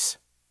trace.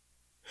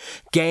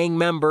 Gang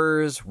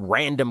members,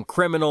 random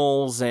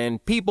criminals,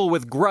 and people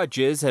with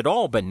grudges had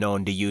all been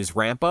known to use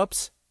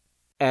ramp-ups,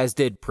 as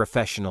did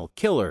professional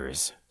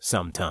killers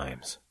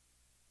sometimes.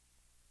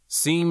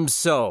 Seems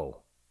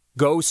so.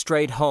 Go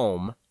straight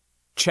home.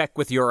 Check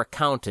with your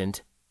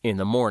accountant in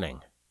the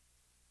morning.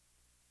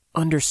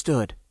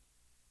 Understood.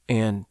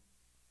 And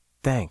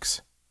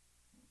thanks.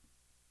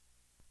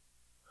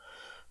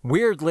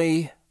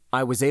 Weirdly,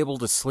 I was able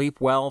to sleep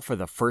well for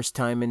the first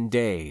time in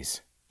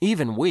days,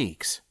 even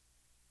weeks.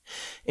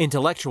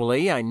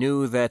 Intellectually, I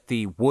knew that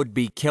the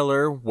would-be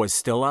killer was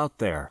still out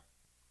there.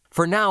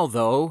 For now,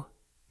 though,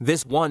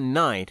 this one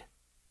night,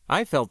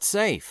 I felt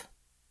safe.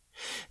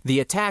 The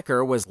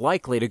attacker was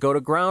likely to go to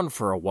ground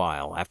for a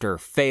while after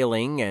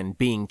failing and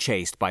being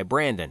chased by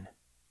Brandon.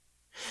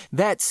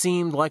 That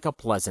seemed like a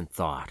pleasant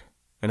thought,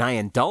 and I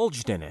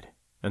indulged in it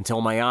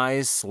until my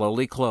eyes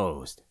slowly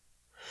closed.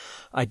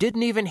 I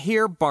didn't even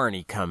hear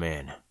Barney come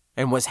in,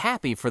 and was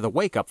happy for the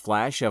wake-up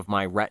flash of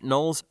my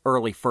retinals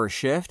early first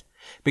shift,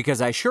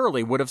 because I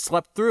surely would have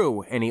slept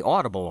through any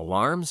audible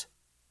alarms.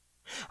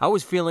 I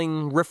was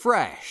feeling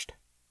refreshed,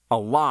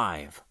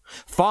 alive,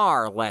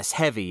 far less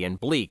heavy and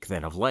bleak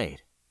than of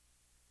late.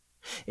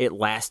 It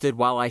lasted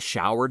while I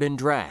showered and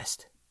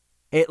dressed.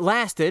 It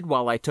lasted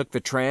while I took the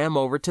tram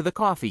over to the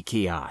coffee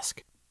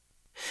kiosk.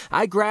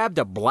 I grabbed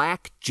a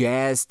black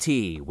jazz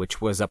tea, which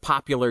was a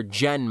popular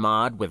gen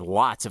mod with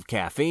lots of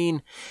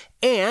caffeine,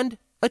 and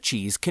a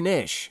cheese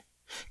knish.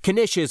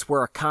 Knishes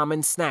were a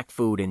common snack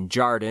food in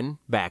Jarden,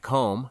 back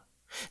home.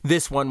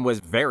 This one was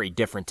very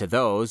different to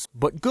those,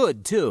 but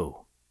good too.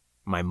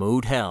 My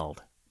mood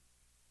held.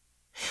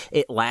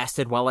 It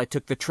lasted while I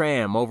took the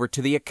tram over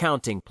to the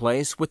accounting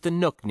place with the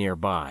Nook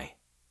nearby.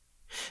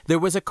 There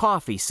was a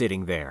coffee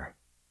sitting there,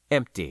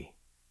 empty.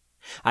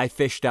 I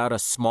fished out a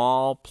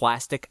small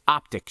plastic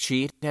optic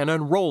sheet and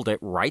unrolled it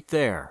right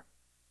there.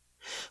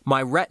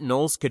 My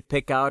retinals could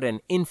pick out an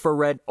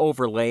infrared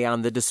overlay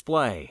on the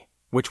display,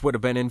 which would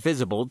have been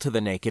invisible to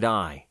the naked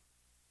eye.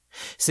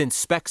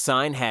 Since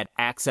SpecSign had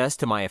access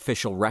to my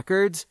official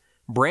records,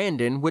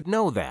 Brandon would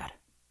know that.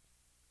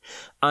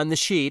 On the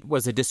sheet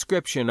was a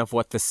description of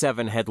what the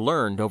Seven had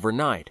learned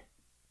overnight.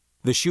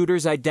 The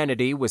shooter's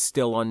identity was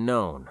still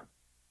unknown.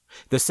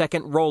 The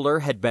second roller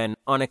had been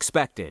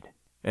unexpected,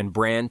 and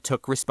Brand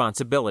took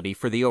responsibility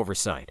for the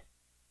oversight.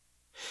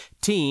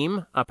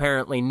 Team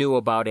apparently knew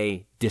about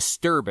a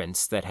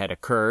disturbance that had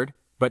occurred,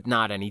 but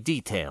not any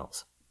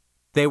details.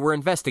 They were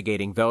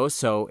investigating, though,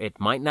 so it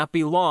might not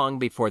be long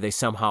before they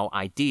somehow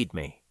ID'd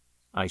me.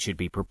 I should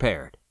be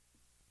prepared.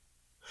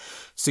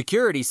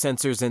 Security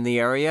sensors in the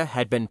area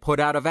had been put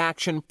out of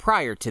action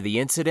prior to the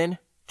incident,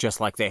 just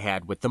like they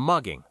had with the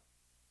mugging.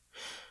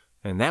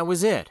 And that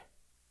was it.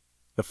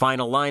 The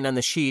final line on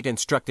the sheet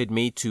instructed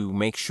me to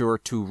make sure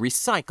to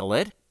recycle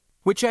it,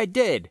 which I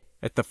did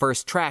at the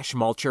first trash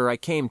mulcher I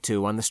came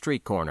to on the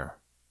street corner.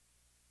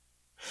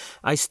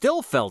 I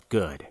still felt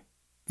good.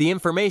 The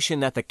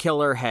information that the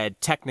killer had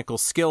technical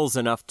skills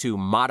enough to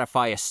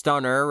modify a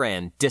stunner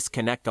and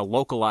disconnect a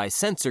localized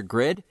sensor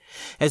grid,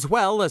 as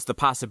well as the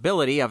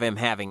possibility of him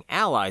having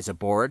allies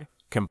aboard,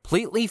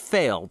 completely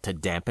failed to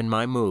dampen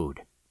my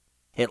mood.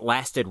 It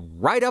lasted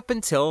right up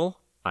until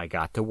I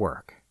got to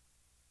work.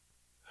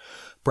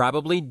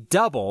 Probably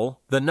double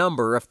the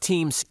number of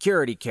team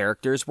security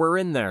characters were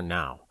in there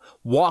now,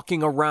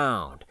 walking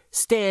around,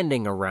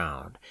 standing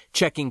around,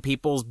 checking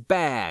people's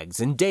bags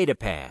and data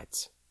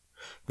pads.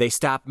 They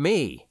stopped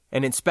me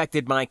and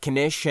inspected my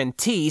knish and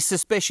tea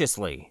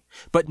suspiciously,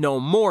 but no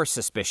more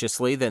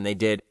suspiciously than they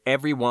did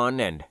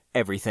everyone and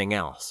everything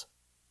else.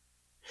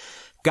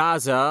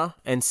 Gaza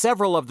and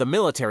several of the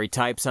military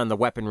types on the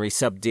weaponry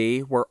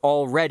sub-D were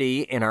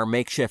already in our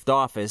makeshift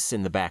office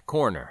in the back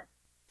corner.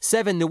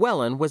 Seven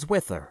Llewellyn was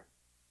with her.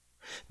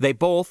 They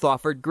both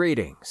offered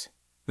greetings.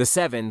 The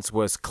Seven's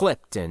was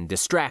clipped and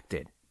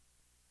distracted.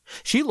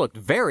 She looked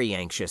very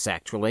anxious,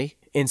 actually,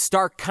 in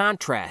stark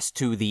contrast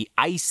to the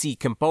icy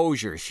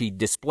composure she'd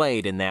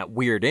displayed in that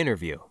weird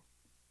interview.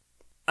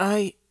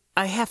 I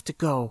have to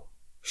go,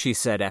 she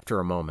said after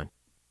a moment.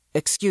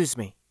 Excuse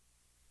me.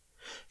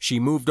 She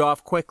moved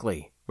off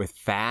quickly, with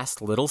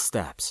fast little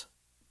steps.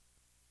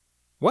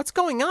 "What's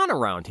going on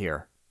around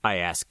here?" I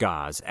asked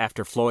Gaz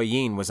after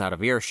Floyeen was out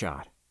of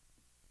earshot.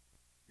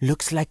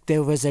 "Looks like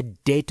there was a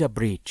data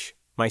breach,"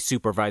 my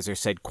supervisor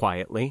said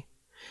quietly.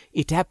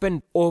 "It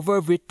happened over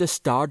with the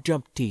Star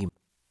Jump team.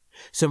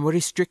 Some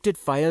restricted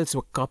files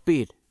were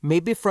copied,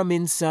 maybe from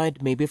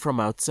inside, maybe from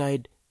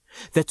outside.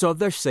 That's all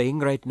they're saying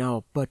right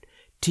now, but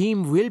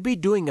team will be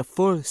doing a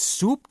full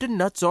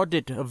soup-to-nuts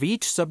audit of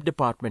each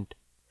sub-department.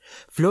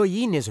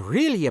 Floyeen is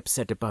really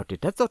upset about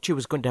it. I thought she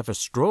was going to have a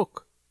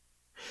stroke.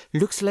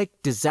 Looks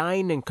like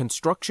design and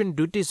construction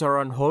duties are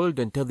on hold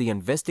until the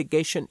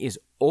investigation is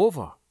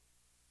over."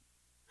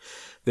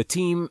 The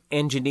team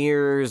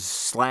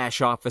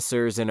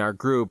engineers/officers in our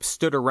group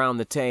stood around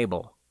the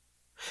table.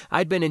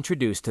 I'd been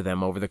introduced to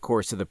them over the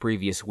course of the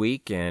previous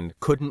week and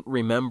couldn't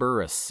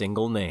remember a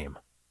single name.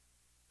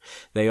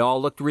 They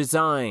all looked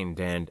resigned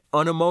and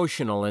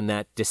unemotional in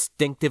that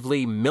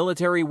distinctively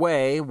military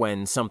way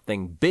when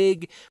something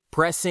big,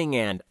 pressing,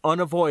 and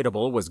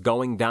unavoidable was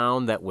going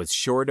down that was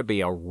sure to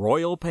be a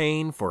royal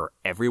pain for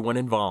everyone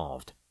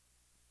involved.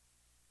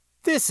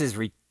 "This is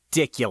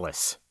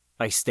ridiculous,"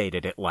 I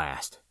stated at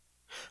last.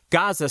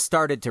 Gaza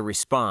started to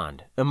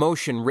respond,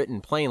 emotion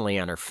written plainly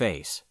on her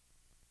face.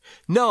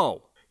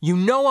 "No, you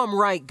know I'm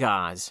right,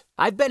 Gaz.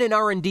 I've been in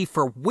R&D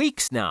for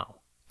weeks now.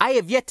 I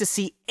have yet to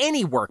see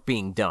any work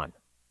being done.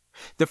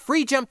 The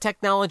free jump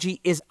technology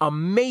is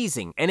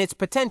amazing and its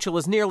potential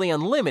is nearly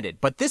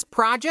unlimited, but this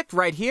project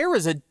right here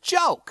is a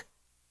joke."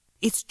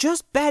 "It's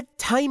just bad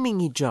timing,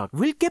 Ejog.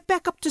 We'll get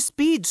back up to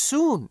speed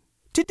soon.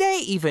 Today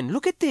even,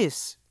 look at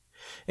this."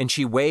 And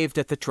she waved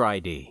at the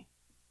Tri-D.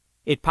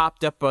 It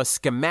popped up a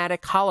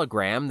schematic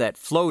hologram that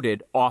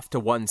floated off to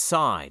one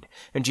side,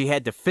 and she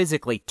had to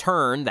physically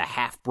turn the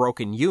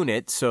half-broken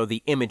unit so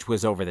the image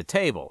was over the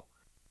table.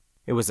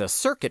 It was a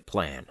circuit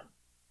plan.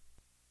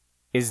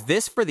 "Is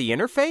this for the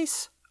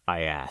interface?"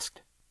 I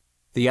asked.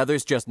 The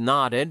others just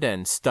nodded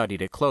and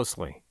studied it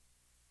closely.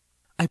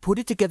 "I put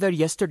it together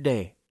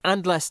yesterday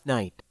and last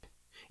night.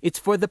 It's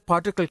for the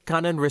particle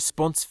cannon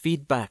response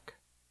feedback.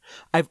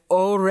 I've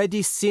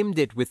already simmed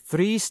it with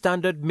 3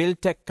 standard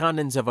Miltech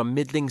cannons of a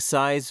middling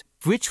size,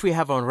 which we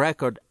have on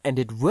record, and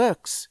it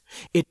works.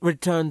 It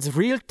returns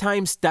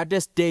real-time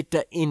status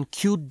data in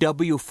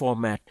QW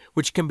format,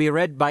 which can be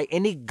read by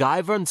any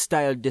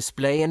Guyvern-style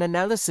display and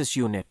analysis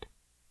unit."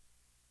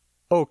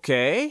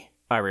 "Okay,"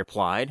 I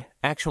replied,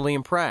 actually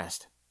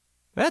impressed.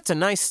 "That's a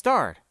nice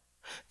start.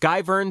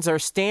 Guyverns are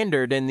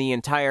standard in the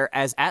entire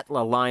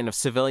Azatla line of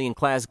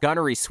civilian-class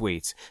gunnery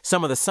suites,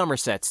 some of the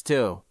Somersets,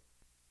 too."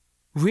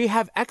 "We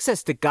have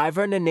access to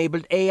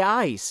Guyvern-enabled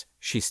AIs,"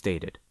 she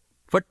stated.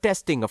 "For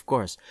testing, of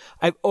course.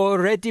 I've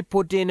already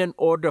put in an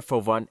order for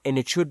one, and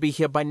it should be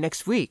here by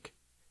next week.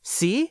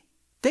 See?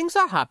 Things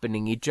are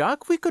happening,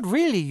 Ejog. We could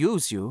really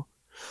use you.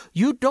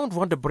 You don't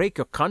want to break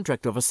your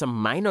contract over some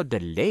minor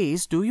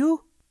delays, do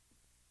you?"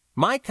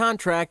 My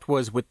contract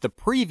was with the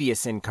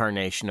previous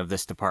incarnation of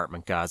this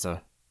department,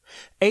 Gaza.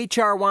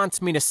 HR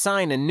wants me to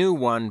sign a new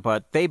one,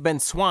 but they've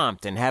been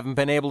swamped and haven't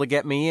been able to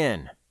get me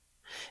in.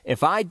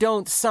 If I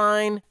don't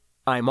sign,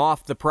 I'm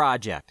off the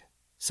project.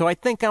 So I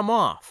think I'm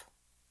off.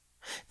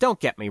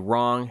 Don't get me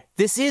wrong,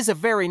 this is a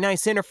very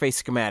nice interface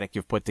schematic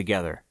you've put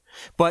together.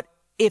 But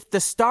if the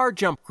Star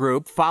Jump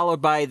group,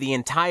 followed by the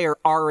entire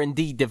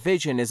R&D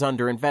division, is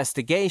under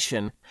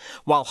investigation,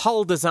 while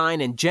Hull Design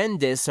and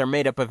Gendis are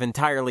made up of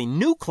entirely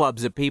new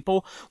clubs of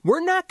people, we're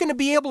not going to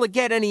be able to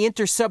get any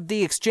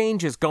inter-sub-D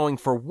exchanges going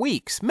for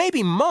weeks,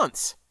 maybe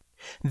months.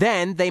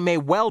 Then they may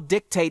well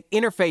dictate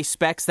interface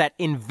specs that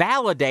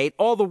invalidate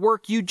all the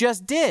work you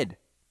just did.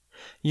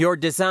 Your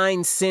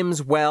design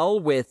sims well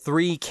with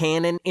 3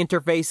 canon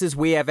interfaces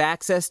we have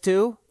access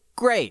to?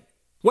 Great.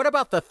 What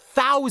about the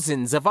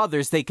thousands of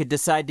others they could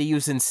decide to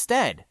use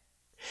instead?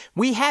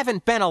 We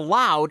haven't been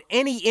allowed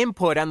any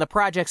input on the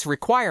project's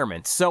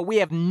requirements, so we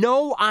have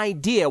no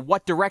idea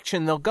what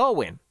direction they'll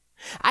go in.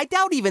 I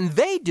doubt even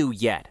they do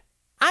yet.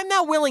 I'm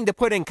not willing to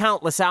put in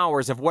countless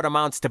hours of what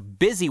amounts to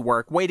busy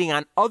work waiting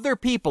on other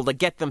people to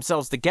get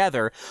themselves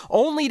together,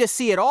 only to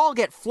see it all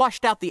get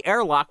flushed out the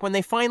airlock when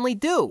they finally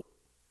do.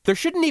 There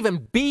shouldn't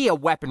even be a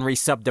weaponry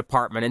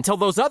sub-department until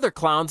those other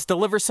clowns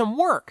deliver some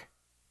work."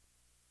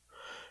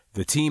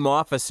 The team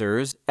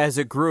officers, as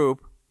a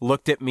group,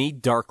 looked at me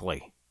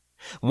darkly.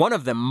 One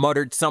of them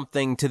muttered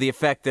something to the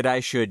effect that I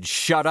should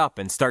shut up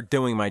and start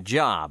doing my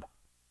job.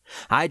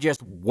 I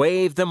just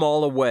waved them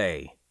all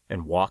away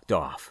and walked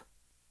off.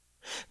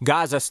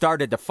 Gaza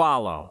started to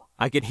follow.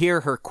 I could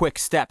hear her quick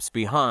steps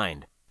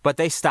behind, but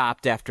they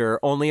stopped after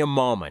only a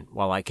moment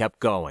while I kept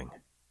going.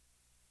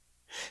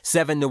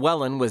 Seven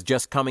Llewellyn was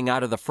just coming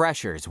out of the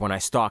freshers when I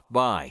stalked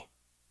by.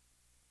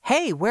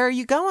 "Hey, where are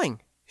you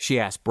going?" she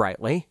asked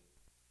brightly.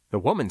 The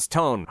woman's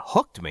tone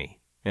hooked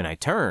me, and I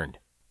turned.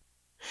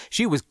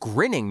 She was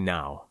grinning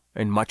now,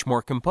 and much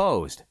more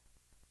composed.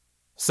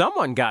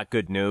 "Someone got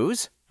good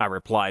news," I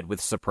replied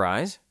with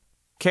surprise.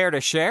 "Care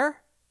to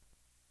share?"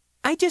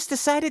 "I just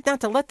decided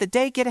not to let the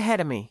day get ahead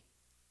of me."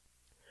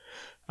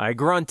 I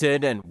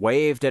grunted and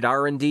waved at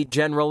R&D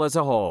General as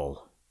a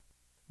whole.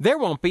 There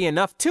won't be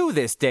enough to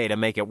this day to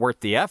make it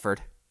worth the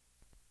effort.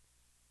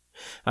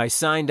 I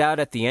signed out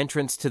at the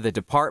entrance to the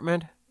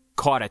department,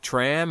 caught a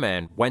tram,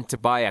 and went to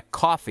buy a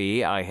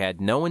coffee I had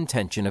no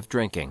intention of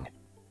drinking.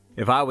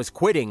 If I was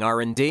quitting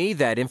R&D,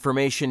 that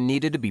information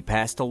needed to be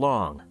passed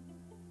along.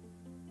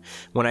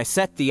 When I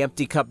set the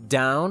empty cup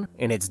down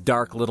in its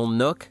dark little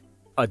nook,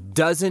 a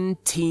dozen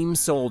team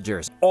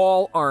soldiers,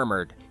 all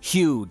armored,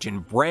 huge,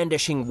 and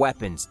brandishing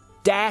weapons,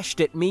 dashed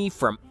at me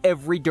from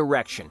every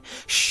direction,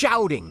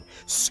 shouting,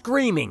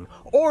 screaming,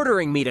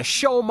 ordering me to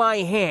show my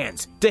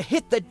hands, to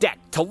hit the deck,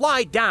 to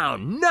lie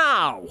down,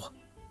 now!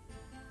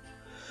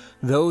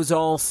 Those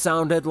all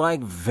sounded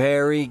like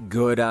very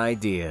good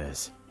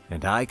ideas,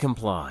 and I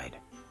complied,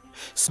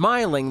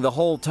 smiling the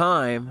whole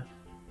time,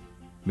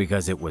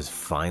 because it was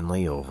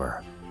finally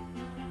over.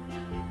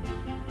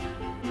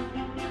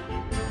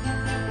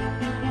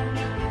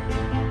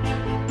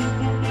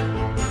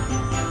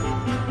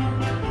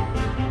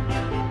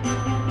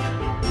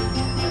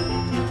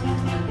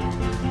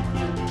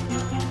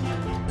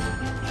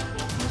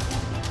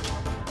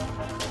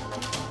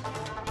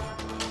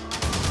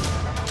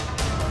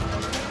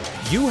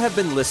 You have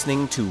been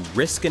listening to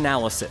Risk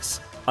Analysis,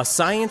 a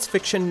science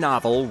fiction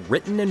novel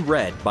written and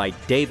read by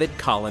David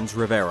Collins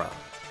Rivera.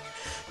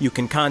 You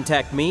can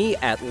contact me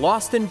at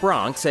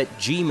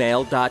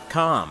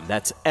lostinbronx@gmail.com.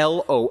 That's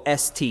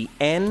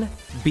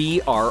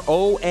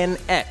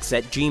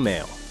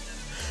LOSTNBRONX@gmail.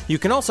 You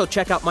can also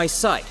check out my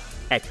site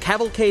at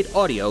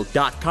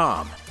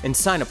cavalcadeaudio.com and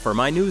sign up for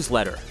my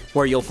newsletter,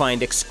 where you'll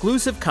find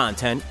exclusive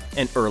content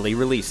and early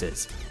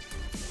releases.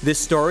 This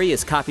story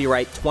is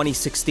copyright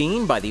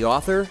 2016 by the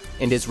author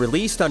and is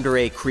released under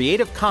a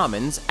Creative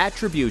Commons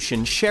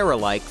Attribution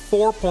Share-alike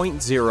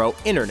 4.0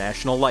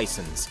 international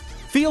license.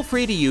 Feel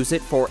free to use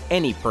it for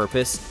any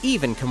purpose,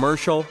 even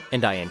commercial,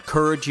 and I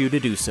encourage you to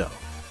do so.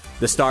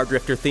 The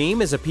Stardrifter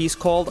theme is a piece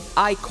called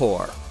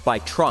I-Core by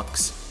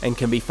Trunks and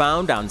can be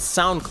found on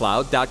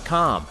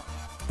SoundCloud.com.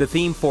 The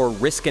theme for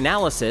Risk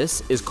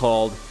Analysis is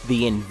called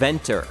The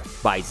Inventor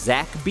by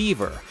Zach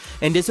Beaver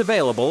and is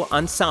available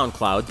on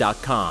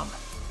SoundCloud.com.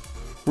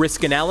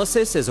 Risk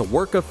Analysis is a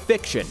work of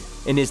fiction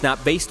and is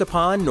not based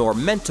upon nor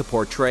meant to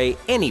portray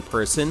any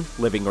person,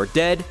 living or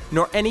dead,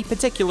 nor any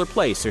particular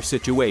place or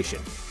situation.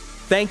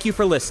 Thank you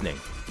for listening.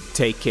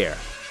 Take care.